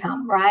our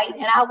income, right?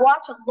 And I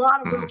watch a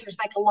lot of Hmm. realtors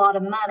make a lot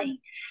of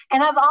money.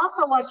 And I've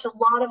also watched a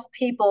lot of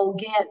people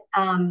get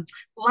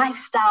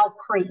lifestyle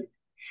creep.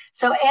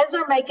 So as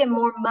they're making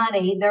more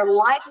money, their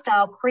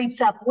lifestyle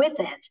creeps up with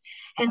it.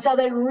 And so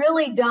they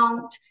really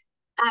don't,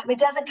 it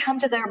doesn't come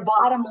to their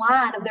bottom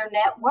line of their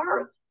net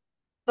worth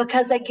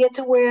because they get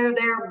to where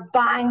they're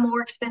buying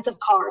more expensive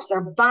cars,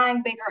 they're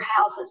buying bigger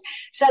houses.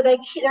 So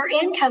their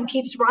income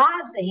keeps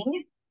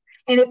rising,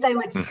 and if they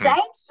would Hmm.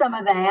 save some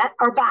of that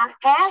or buy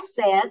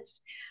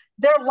assets,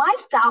 their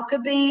lifestyle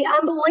could be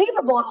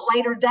unbelievable at a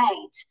later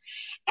date.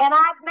 And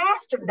I've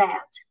mastered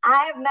that.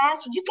 I have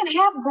mastered, you can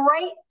have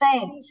great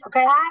things.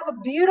 Okay. I have a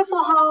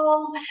beautiful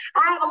home.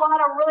 I have a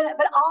lot of really,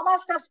 but all my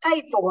stuff's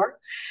paid for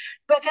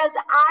because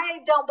I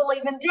don't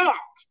believe in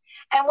debt.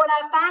 And what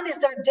I find is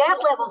their debt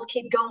levels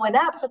keep going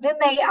up. So then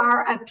they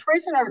are a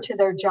prisoner to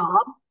their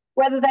job,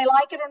 whether they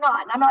like it or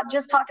not. And I'm not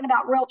just talking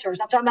about realtors,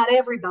 I'm talking about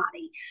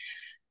everybody.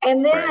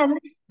 And Right. then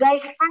they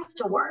have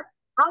to work.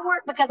 I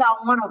work because I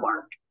want to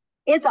work.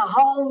 It's a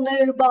whole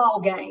new ball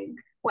game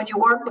when you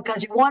work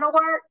because you want to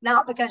work,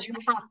 not because you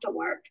have to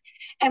work.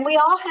 And we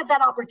all have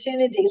that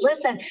opportunity.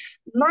 Listen,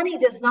 money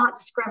does not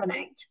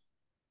discriminate.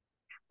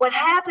 What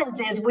happens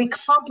is we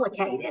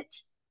complicate it,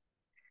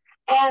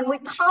 and we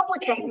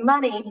complicate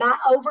money by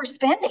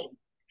overspending.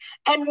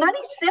 And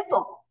money's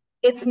simple.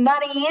 It's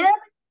money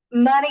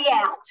in, money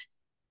out.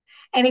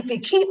 And if you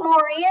keep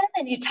more in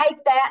and you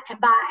take that and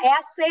buy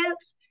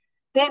assets,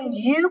 then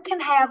you can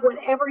have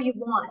whatever you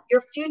want.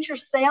 Your future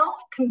self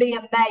can be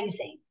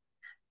amazing,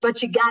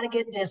 but you got to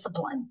get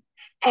discipline.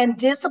 And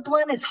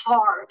discipline is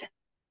hard.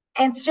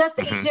 And it's just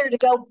Hmm. easier to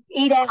go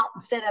eat out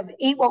instead of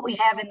eat what we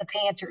have in the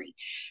pantry.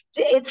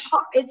 It's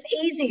hard. It's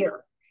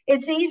easier.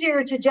 It's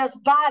easier to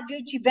just buy a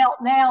Gucci belt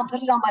now and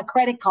put it on my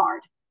credit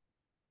card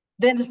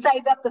than to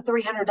save up the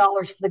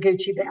 $300 for the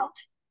Gucci belt,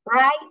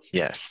 right?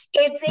 Yes.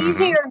 It's Hmm.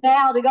 easier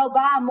now to go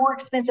buy a more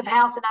expensive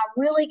house than I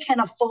really can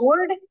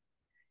afford,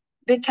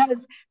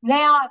 because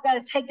now I've got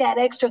to take that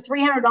extra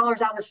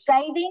 $300 I was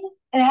saving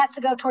and it has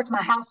to go towards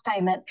my house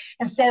payment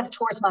instead of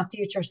towards my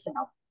future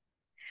self.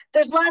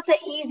 There's lots of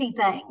easy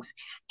things.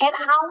 And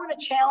I want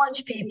to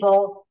challenge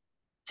people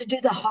to do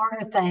the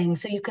harder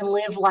things so you can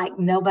live like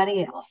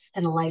nobody else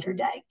at a later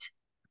date.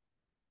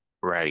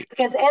 Right.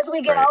 Because as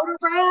we get Right. older,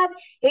 Brad,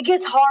 it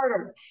gets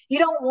harder. You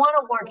don't want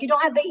to work. You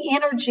don't have the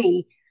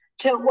energy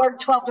to work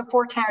 12 to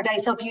 14-hour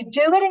days. So if you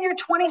do it in your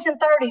 20s and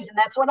 30s, and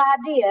that's what I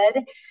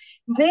did,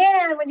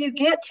 then when you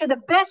get to the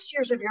best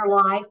years of your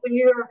life, when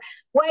you're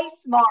way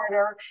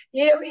smarter,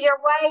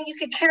 you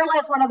could care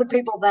less what other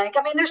people think.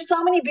 I mean, there's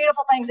so many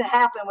beautiful things that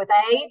happen with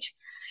age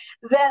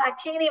that I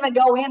can't even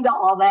go into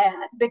all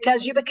that,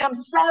 because you become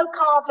so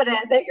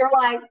confident that you're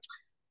like,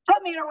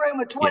 put me in a room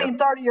with 20 Yep. and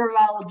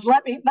 30-year-olds.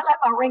 Let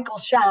my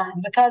wrinkles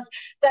shine, because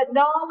the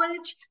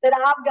knowledge that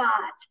I've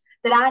got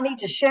that I need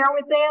to share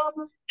with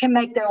them can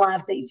make their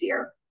lives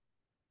easier.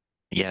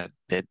 Yeah,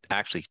 it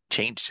actually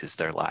changes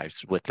their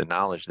lives with the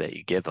knowledge that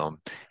you give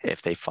them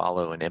if they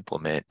follow and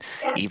implement.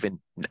 Yes. Even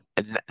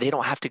they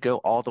don't have to go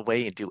all the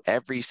way and do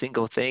every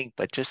single thing,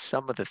 but just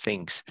some of the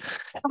things.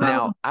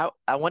 Now, Um,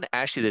 I want to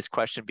ask you this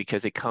question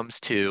because it comes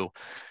to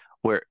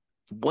where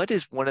what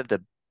is one of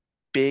the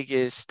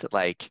biggest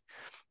like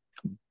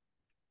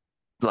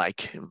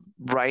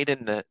right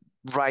in the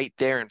right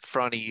there in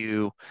front of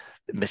you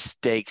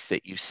mistakes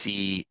that you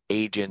see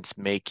agents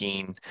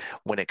making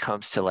when it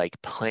comes to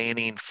like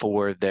planning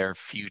for their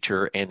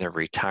future and their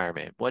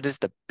retirement? What is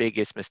the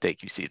biggest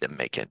mistake you see them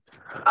making?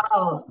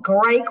 oh,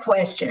 great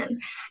question.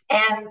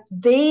 And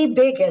the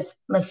biggest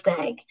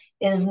mistake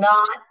is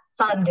not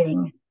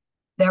funding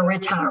their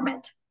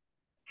retirement,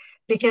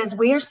 because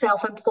we are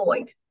self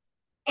employed.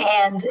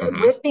 And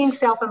Hmm. with being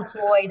self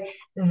employed,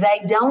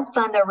 they don't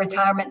fund their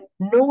retirement,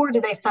 nor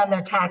do they fund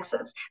their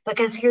taxes.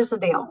 Because here's the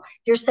deal: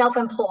 you're self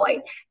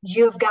employed.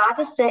 You've got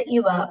to set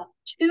you up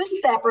two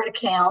separate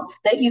accounts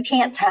that you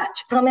can't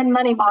touch. Put them in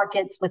money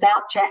markets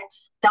without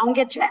checks. Don't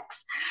get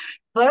checks.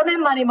 Put them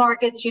in money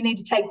markets. You need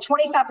to take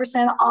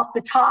 25% off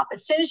the top.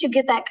 As soon as you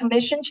get that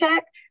commission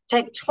check,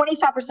 take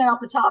 25%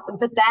 off the top and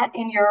put that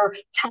in your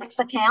tax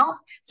account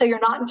so you're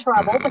not in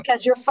trouble. Hmm.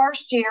 Because your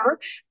first year,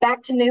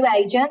 back to new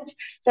agents,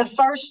 the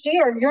first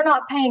year you're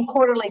not paying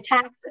quarterly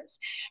taxes.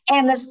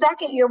 And the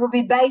second year will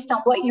be based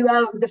on what you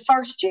owe the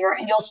first year,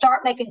 and you'll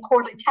start making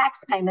quarterly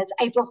tax payments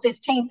April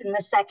 15th in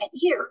the second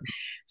year.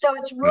 So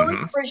it's really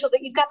Hmm. crucial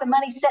that you've got the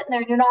money sitting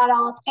there and you're not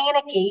all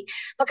panicky,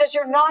 because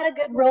you're not a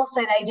good real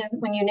estate agent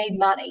when you need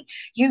money.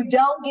 You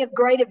don't give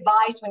great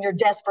advice when you're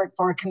desperate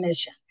for a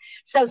commission.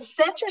 So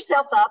set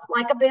yourself up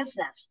like a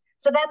business.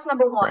 So that's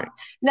number one. Right.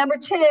 Number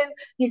two,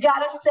 you got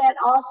to set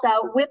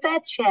also with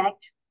that check,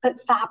 put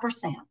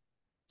 5%,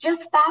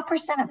 just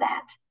 5% of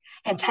that,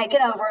 and take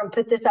it over and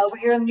put this over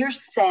here in your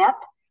SEP.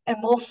 And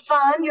we'll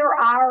fund your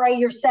IRA,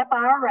 your SEP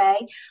IRA,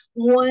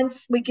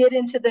 once we get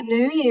into the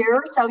new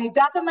year. So you've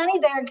got the money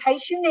there in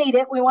case you need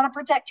it. We want to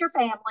protect your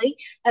family.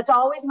 That's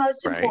always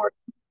most Right. important.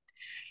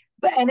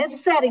 And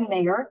it's sitting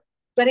there.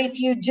 But if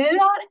you do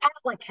not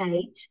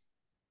allocate,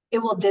 it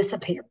will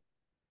disappear,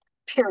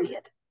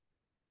 period.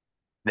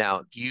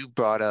 Now, you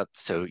brought up,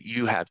 so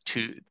you have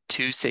two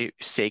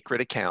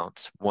sacred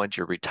accounts. One's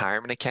your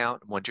retirement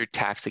account, one's your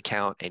tax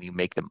account, and you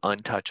make them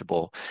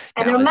untouchable.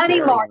 And Now, their is money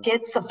there a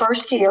markets the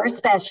first year,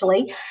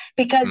 especially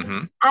because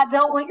Mhm. I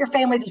don't want your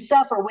family to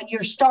suffer when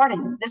you're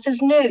starting. This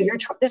is new.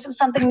 This is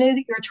something new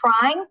that you're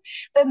trying.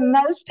 But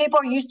most people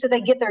are used to, they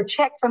get their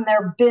check from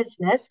their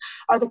business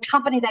or the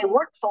company they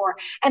work for,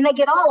 and they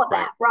get all of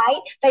Right. that,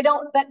 right? They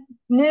don't. But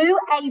new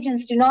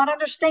agents do not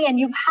understand.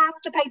 You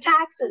have to pay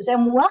taxes.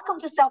 And welcome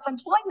to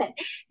self-employment.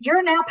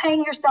 You're now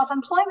paying your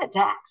self-employment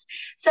tax.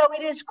 So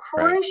it is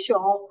Right.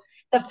 crucial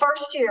the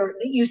first year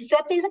that you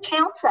set these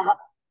accounts up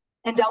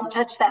and don't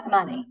touch that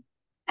money.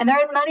 And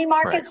they're in money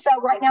Right. markets.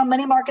 So right now,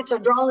 money markets are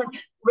drawing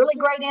really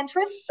great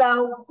interest.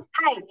 So,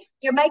 hey,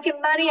 you're making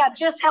money. I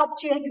just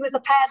helped you with a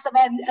passive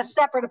and a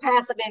separate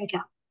passive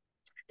income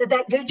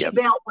that Gucci Yep.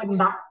 belt wouldn't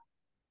buy.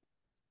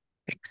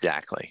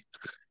 Exactly.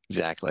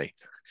 Exactly.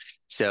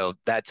 So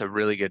that's a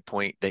really good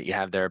point that you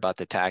have there about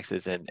the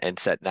taxes and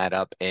setting that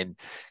up. And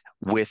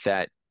with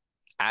that,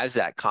 as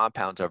that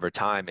compounds over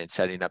time and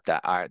setting up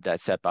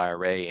that SEP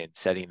IRA and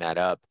setting that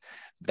up,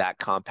 that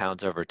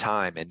compounds over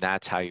time, and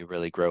that's how you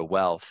really grow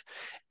wealth.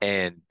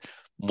 And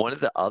one of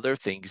the other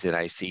things that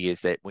I see is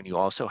that when you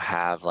also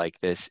have like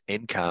this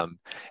income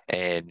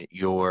and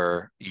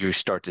you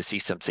start to see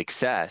some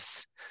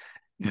success,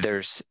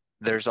 there's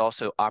there's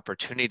also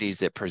opportunities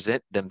that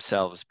present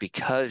themselves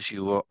because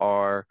you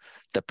are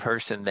the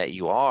person that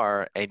you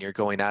are and you're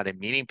going out and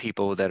meeting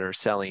people that are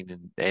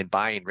selling and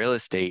buying real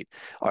estate.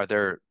 Are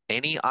there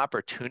any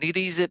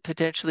opportunities that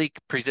potentially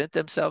present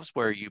themselves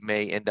where you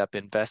may end up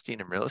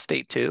investing in real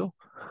estate too?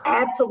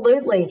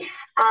 Absolutely.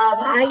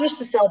 I used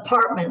to sell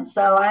apartments,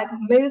 so I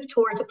moved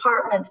towards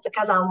apartments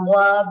because I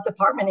love the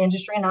apartment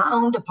industry and I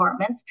owned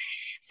apartments.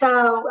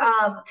 So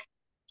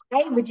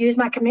I would use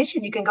my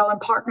commission. You can go in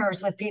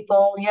partners with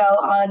people,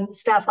 on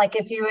stuff like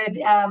if you would,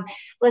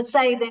 let's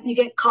say that you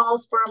get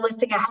calls for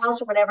listing a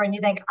house or whatever, and you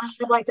think, oh,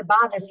 I'd like to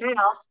buy this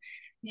house.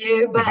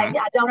 But Hmm.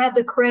 I don't have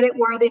the credit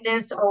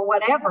worthiness or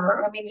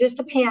whatever. I mean, it just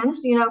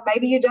depends.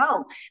 Maybe you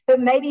don't, but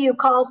maybe you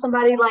call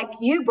somebody like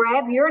you,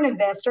 Brad. You're an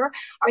investor,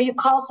 or you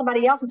call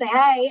somebody else and say,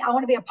 "Hey, I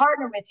want to be a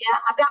partner with you.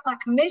 I've got my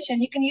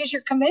commission. You can use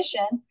your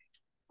commission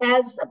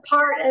as a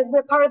part of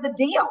the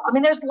deal." I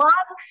mean, there's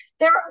lots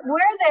there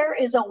where there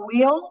is a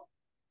will,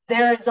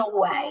 there is a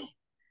way.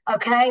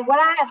 Okay, what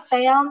I have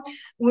found,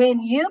 when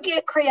you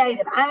get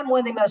creative, I am one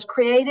of the most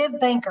creative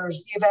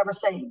thinkers you've ever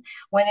seen.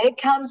 When it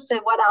comes to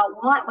what I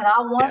want, when I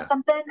want Yeah.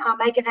 something, I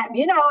make it happen.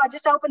 I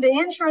just opened an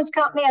insurance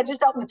company, I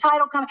just opened a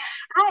title company.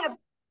 I have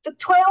the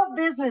 12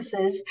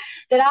 businesses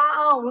that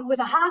I own with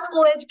a high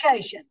school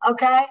education.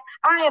 Okay.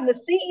 I am the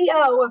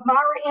CEO of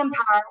Myra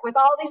Empire with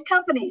all these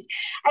companies.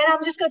 And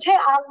I'm just going to tell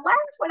you, I laugh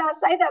when I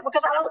say that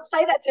because I don't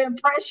say that to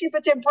impress you,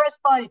 but to impress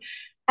funny.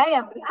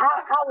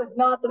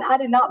 I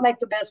did not make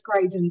the best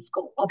grades in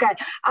school. Okay.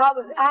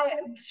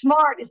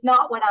 Smart is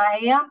not what I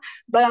am,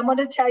 but I'm going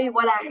to tell you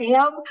what I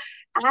am.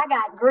 I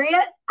got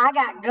grit, I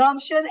got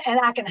gumption, and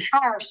I can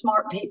hire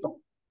smart people.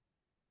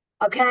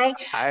 Okay.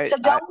 I, So I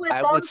don't let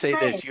I would those say this,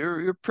 things.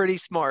 you're pretty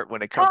smart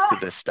when it comes to Uh,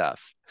 this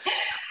stuff.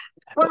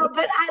 Well,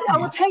 but I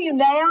will tell you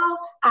now,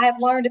 I have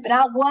learned it, but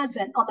I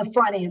wasn't on the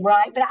front end,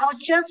 right? But I was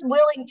just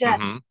willing to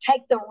Hmm.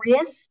 take the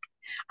risk.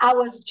 I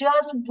was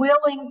just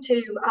willing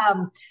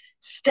to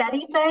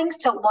study things,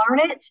 to learn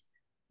it,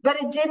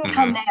 but it didn't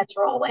come Hmm.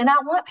 natural. And I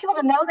want people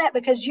to know that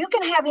because you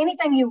can have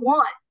anything you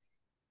want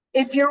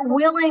if you're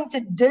willing to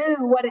do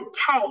what it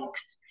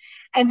takes.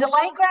 And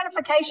delayed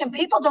gratification,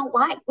 people don't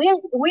like.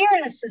 We're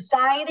in a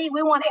society,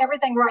 we want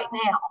everything right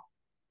now.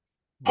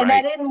 And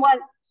that Right. isn't what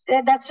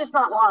that's just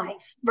not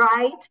life,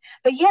 right?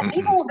 But yet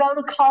people Mm-mm. will go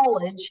to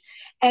college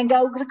and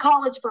go to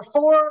college for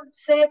 4,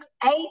 6,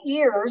 8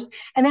 years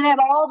and then have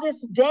all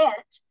this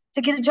debt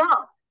to get a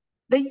job.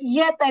 But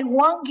yet they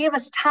won't give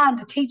us time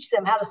to teach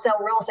them how to sell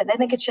real estate. They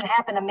think it should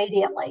happen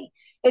immediately.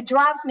 It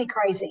drives me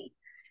crazy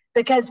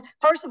because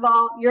first of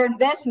all, your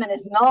investment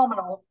is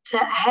nominal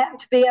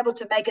to be able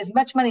to make as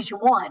much money as you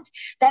want.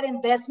 That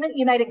investment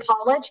you made in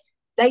college,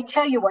 they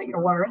tell you what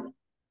you're worth.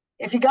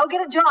 If you go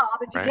get a job,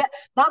 if you Right. get,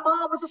 my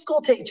mom was a school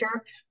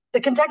teacher.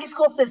 The Kentucky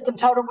school system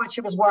told her what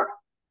she was worth.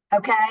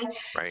 Okay.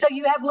 Right. So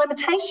you have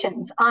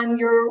limitations on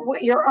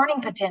your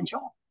earning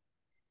potential.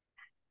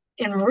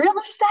 In real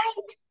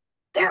estate,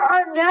 there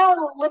are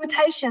no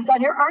limitations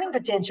on your earning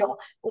potential.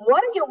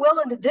 What are you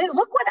willing to do?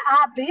 Look what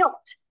I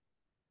built,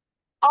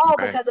 all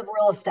Right. because of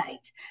real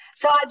estate.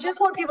 So I just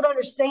want people to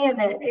understand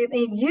that, I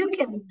mean, you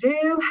can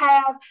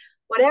have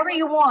whatever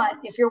you want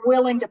if you're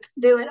willing to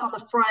do it on the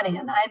front end.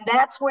 And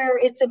that's where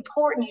it's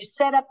important. You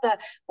set up the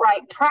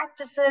right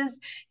practices,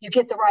 you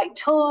get the right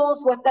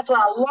tools. That's what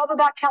I love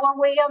about Keller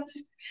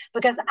Williams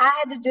because I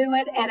had to do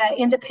it at an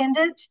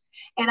independent.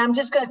 And I'm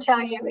just going to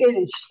tell you, it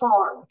is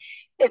hard.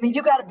 I mean,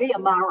 you got to be a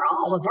Myra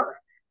Oliver.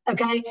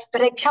 Okay.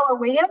 But at Keller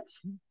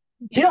Williams, you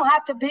Yeah. don't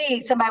have to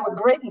be somebody with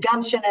grit and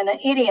gumption and an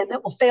idiot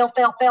that will fail,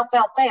 fail, fail,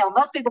 fail, fail.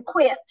 Most people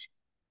quit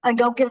and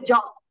go get a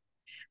job.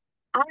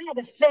 I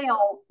had to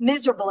fail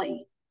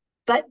miserably.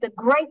 But the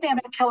great thing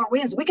about Keller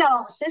Williams, we got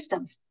all the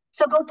systems.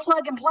 So go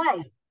plug and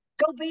play.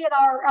 Go be at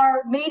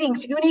our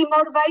meetings. If you need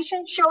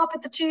motivation, show up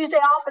at the Tuesday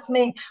office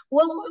meeting.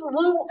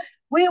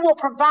 We will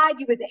provide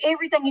you with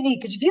everything you need.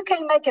 Because if you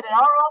can't make it in our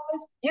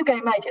office, you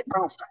can't make it in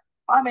real estate.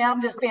 I mean,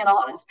 I'm just being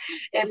honest.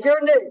 If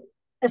you're new,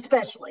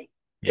 especially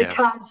Yeah.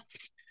 because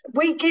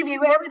we give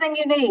you everything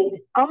you need.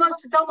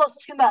 It's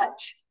almost too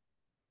much,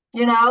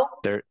 you know,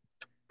 There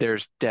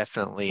there's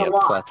definitely a a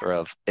lot. plethora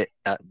of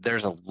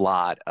there's a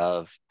lot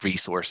of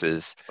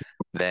resources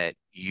that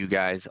you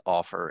guys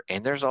offer,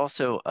 and there's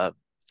also a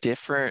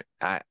different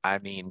I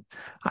mean,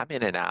 I'm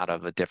in and out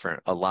of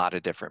a lot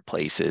of different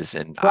places,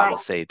 and I will Right.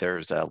 say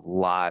there's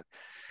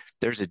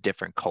a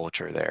different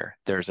culture there.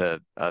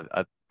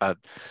 A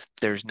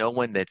there's no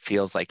one that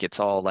feels like it's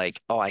all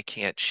like, oh, I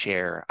can't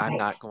share. I'm Right.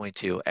 not going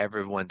to.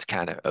 Everyone's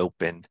kind of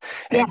open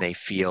Yeah. and they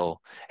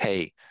feel,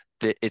 hey,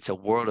 it's a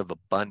world of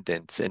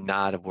abundance and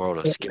not a world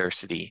of Yes.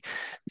 scarcity.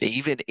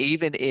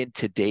 Even in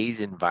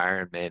today's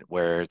environment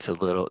where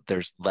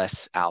there's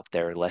less out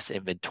there, less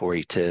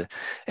inventory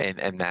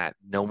and that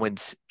no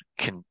one's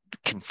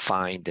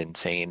confined and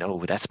saying,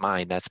 "Oh, that's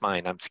mine, that's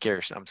mine. I'm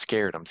scared, I'm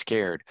scared, I'm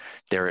scared."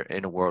 They're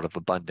in a world of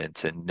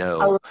abundance and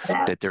I know love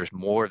that. that there's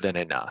more than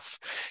enough.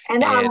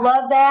 And I And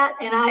love that.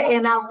 And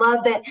I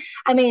love that.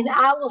 I mean,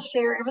 I will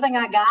share everything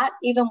I got,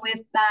 even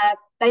with my,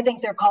 they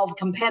think they're called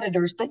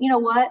competitors. But you know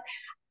what?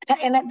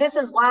 And this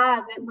is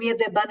why we have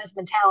the abundance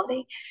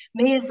mentality.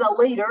 Me as the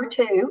leader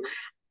too.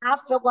 I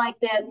feel like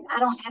that I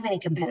don't have any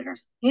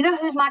competitors. You know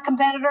who's my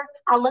competitor?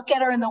 I look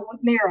at her in the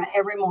mirror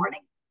every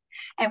morning.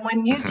 And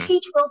when you mhm,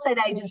 teach real estate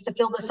agents to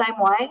feel the same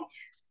way,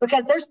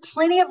 because there's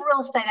plenty of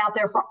real estate out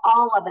there for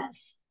all of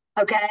us.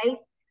 Okay.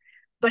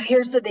 But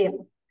here's the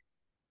deal,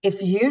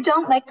 if you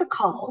don't make the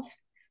calls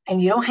and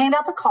you don't hand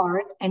out the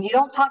cards and you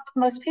don't talk to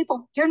most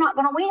people, you're not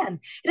going to win.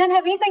 It doesn't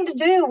have anything to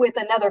do with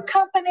another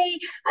company,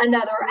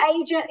 another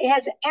agent. It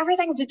has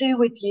everything to do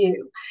with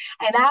you.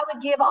 And I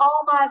would give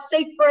all my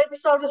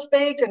secrets, so to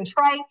speak, and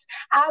traits.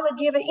 I would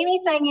give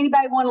anything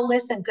anybody want to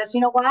listen, because you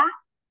know why?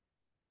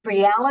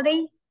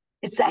 Reality,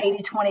 it's the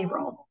 80-20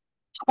 rule.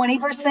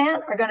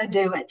 20% are going to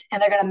do it and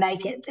they're going to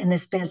make it in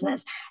this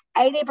business.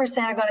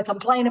 80% are going to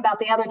complain about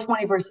the other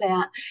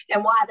 20%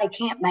 and why they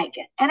can't make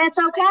it. And it's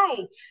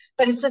okay.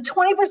 But it's the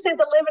 20%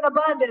 that live in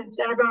abundance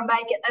that are going to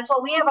make it. That's why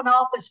we have an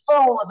office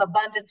full of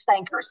abundance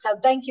thinkers. So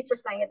thank you for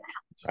saying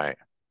that. right,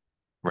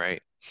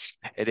 right.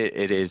 It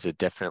is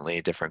definitely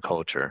a different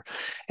culture.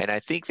 And I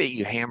think that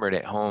you hammered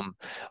it home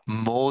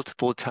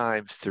multiple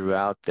times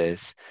throughout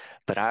this.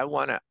 But I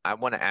wanna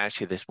ask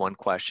you this one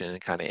question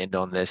and kind of end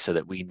on this so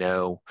that we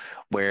know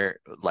where,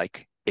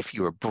 like, if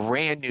you were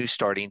brand new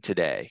starting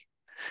today,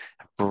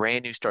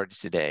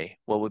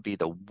 what would be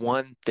the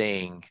one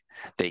thing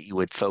that you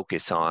would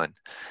focus on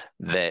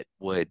that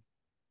would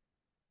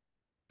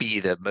be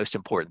the most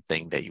important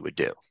thing that you would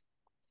do?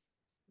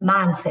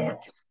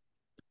 Mindset.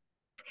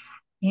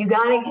 You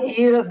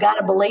have got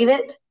to believe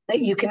it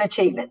that you can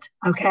achieve it.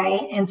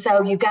 Okay. And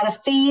so you've got to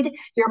feed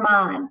your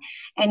mind.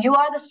 And you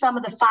are the sum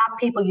of the five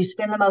people you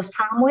spend the most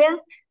time with.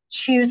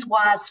 Choose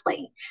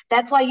wisely.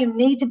 That's why you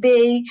need to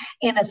be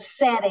in a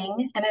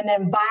setting and an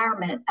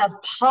environment of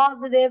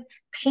positive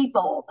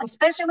people,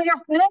 especially when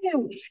you're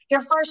new,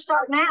 you're first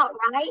starting out,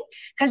 right?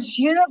 Because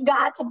you have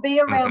got to be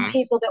around Hmm.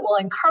 people that will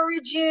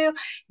encourage you,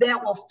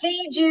 that will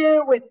feed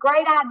you with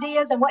great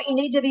ideas and what you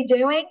need to be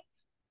doing.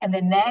 And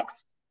then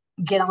next,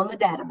 get on the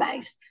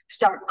database,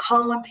 start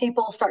calling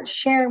people, start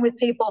sharing with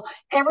people.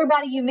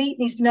 Everybody you meet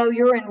needs to know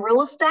you're in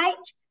real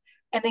estate,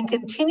 and then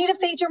continue to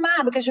feed your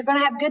mind, because you're going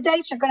to have good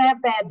days, you're going to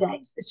have bad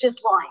days. It's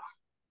just life.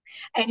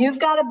 And you've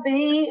got to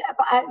be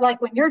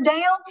like, when you're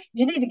down,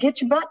 you need to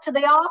get your butt to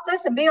the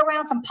office and be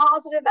around some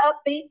positive,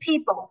 upbeat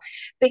people,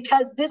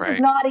 because this is Right,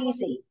 not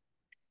easy.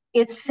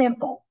 It's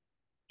simple.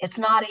 It's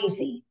not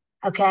easy.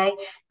 Okay.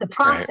 The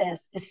right,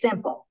 process is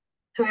simple.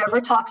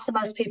 Whoever talks to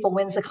most people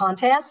wins the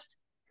contest,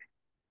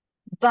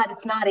 but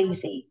it's not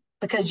easy,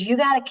 because you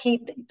got to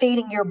keep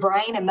feeding your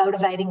brain and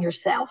motivating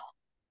yourself.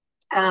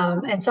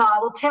 And so I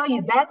will tell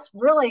you, that's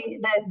really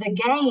the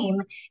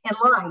game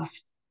in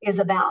life is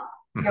about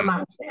your hmm,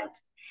 mindset.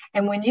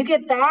 And when you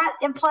get that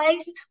in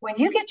place, when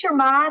you get your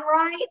mind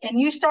right and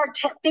you start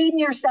feeding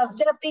yourself,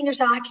 instead of feeding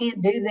yourself, I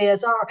can't do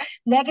this, or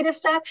negative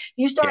stuff,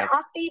 you start, yep,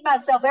 I feed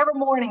myself every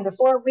morning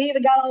before we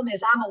even got on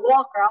this. I'm a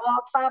walker. I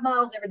walk 5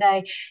 miles every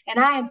day,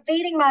 and I am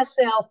feeding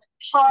myself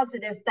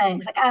positive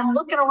things. Like, I'm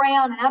looking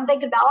around and I'm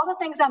thinking about all the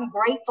things I'm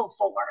grateful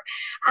for.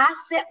 I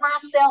set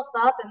myself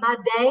up and my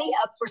day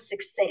up for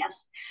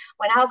success.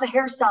 When I was a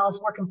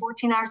hairstylist working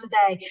 14 hours a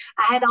day,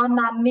 I had on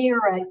my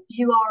mirror,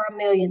 "You are a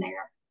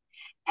millionaire."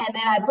 And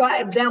then I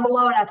brought it down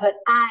below and I put,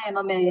 "I am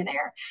a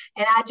millionaire."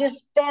 And I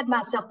just fed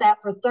myself that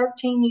for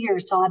 13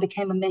 years till I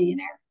became a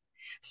millionaire.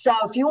 So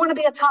if you want to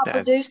be a top that's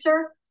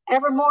producer,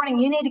 every morning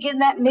you need to get in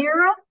that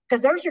mirror,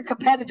 because there's your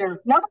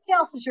competitor. Nobody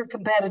else is your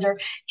competitor.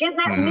 Get in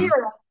that mhm,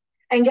 mirror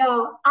and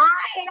go, "I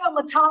am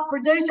a top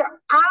producer.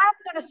 I'm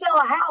going to sell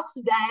a house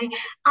today.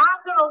 I'm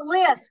going to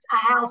list a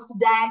house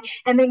today."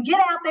 And then get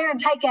out there and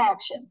take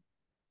action.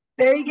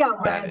 There you go,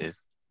 that Brad.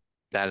 is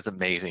that is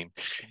amazing.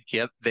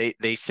 Yep,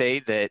 they say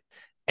that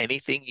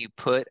anything you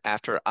put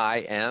after I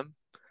am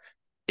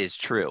is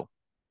true.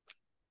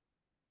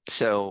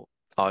 So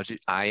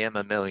I am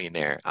a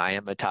millionaire. I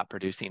am a top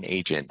producing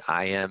agent.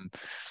 I am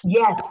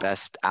the Yes.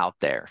 best out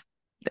there.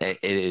 It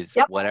is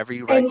Yep. whatever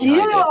you write And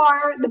you behind it.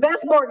 are the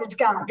best mortgage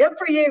guy. Good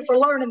for you for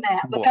learning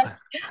that. Well, Because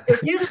if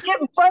you just get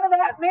in front of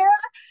that mirror,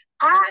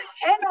 "I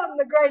am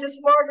the greatest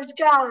mortgage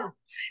guy."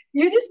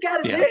 You just got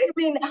to do. yeah, I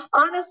mean,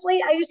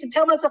 honestly, I used to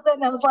tell myself that,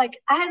 and I was like,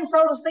 I hadn't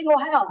sold a single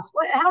house.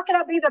 How can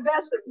I be the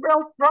best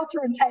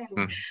realtor in town?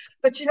 mm,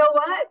 But you know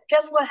what?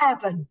 Guess what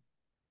happened?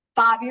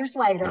 5 years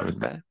later,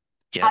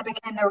 I yep,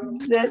 became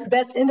the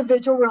best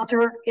individual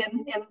realtor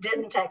in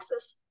Denton,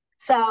 Texas.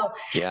 So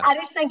yeah, I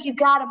just think you've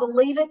got to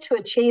believe it to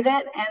achieve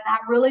it. And I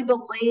really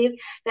believe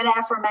that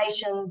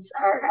affirmations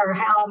are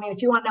how, I mean,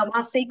 if you want to know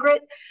my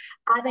secret,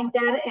 I think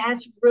that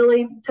has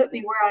really put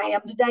me where I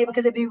am today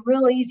because it'd be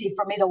real easy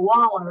for me to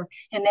wallow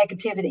in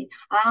negativity.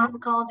 I don't have a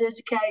college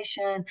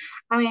education.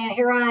 I mean,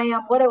 here I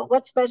am.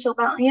 What's special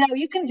about,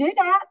 you can do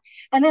that.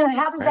 And then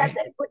how does Right.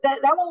 that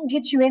won't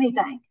get you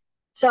anything.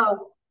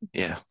 So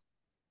Yeah.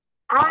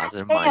 I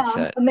Positive am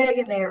mindset. a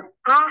millionaire.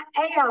 I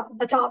am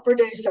a top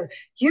producer.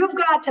 You've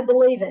got to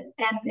believe it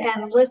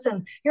and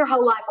listen, your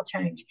whole life will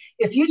change.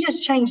 If you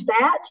just change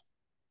that,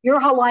 your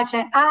whole life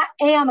change. I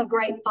am a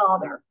great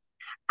father.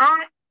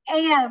 I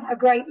am a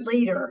great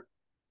leader.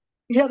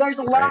 There's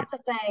Right. lots of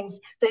things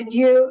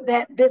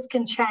that this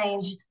can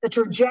change the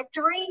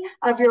trajectory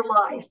of your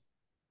life.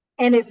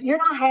 And if you're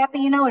not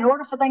happy, in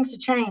order for things to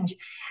change,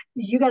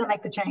 you got to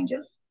make the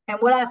changes. And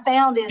what I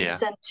found is Yeah.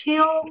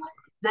 until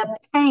the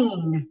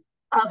pain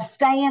of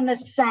staying the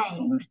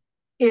same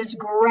is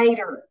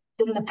greater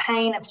than the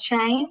pain of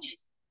change,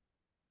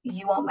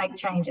 you won't make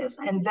changes.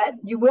 And that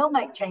you will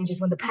make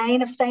changes when the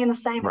pain of staying the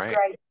same is Right.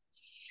 greater.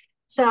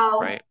 So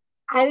Right.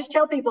 I just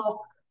tell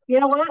people, you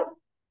know what?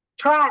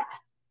 Try it.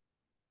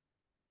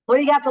 What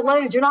do you got to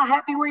lose? You're not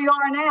happy where you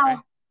are Right.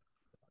 now.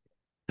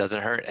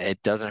 Doesn't hurt.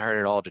 It doesn't hurt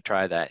at all to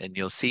try that. And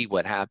you'll see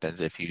what happens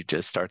if you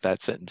just start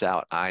that sentence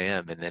out, I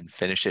am, and then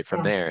finish it from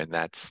Yeah. there. And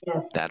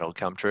Yes. that'll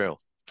come true.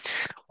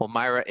 Well,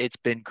 Myra, it's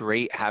been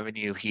great having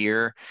you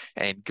here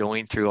and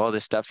going through all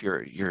this stuff.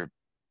 Your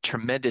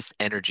tremendous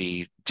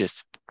energy,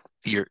 just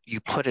you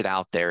put it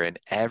out there, and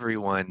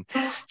everyone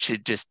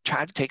should just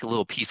try to take a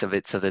little piece of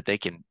it so that they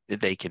can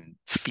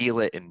feel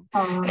it Um,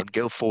 and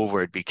go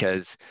forward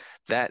because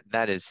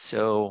that is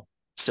so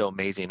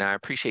amazing. I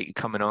appreciate you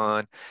coming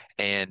on,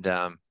 and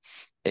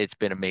it's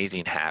been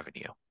amazing having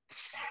you.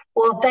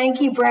 well, thank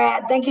you,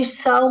 Brad. Thank you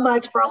so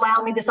much for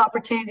allowing me this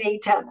opportunity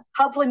to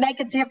hopefully make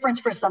a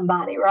difference for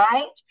somebody,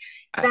 right?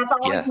 That's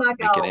always Yeah, my make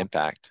an goal.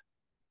 impact.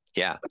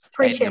 Yeah. And you're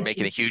Appreciate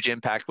making a you. huge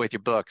impact with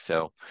your book.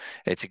 So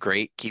it's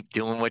great. Keep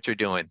doing what you're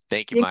doing.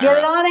 Thank you, You can get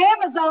it Myra. on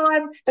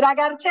Amazon, but I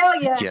got to tell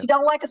you, if Yeah. you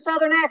don't like a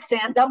Southern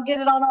accent, don't get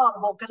it on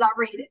Audible because I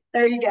read it.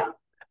 There you go.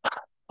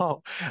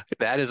 Oh,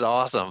 that is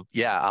awesome.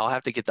 Yeah, I'll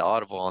have to get the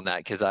Audible on that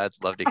because I'd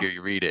love to hear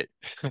you read it.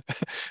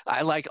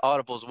 I like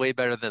Audibles way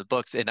better than the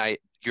books, and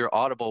your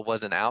Audible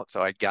wasn't out,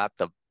 so I got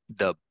the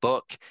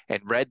book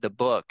and read the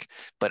book,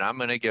 but I'm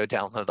gonna go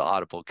download the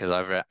Audible because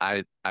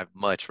I'd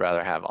much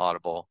rather have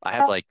Audible. I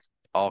have like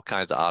all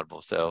kinds of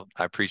Audible, so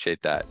I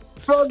appreciate that.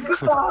 Well, good.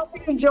 I hope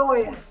you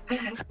enjoy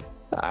it.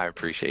 I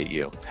appreciate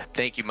you.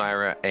 Thank you,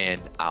 Myra,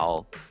 and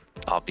I'll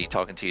be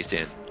talking to you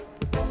soon.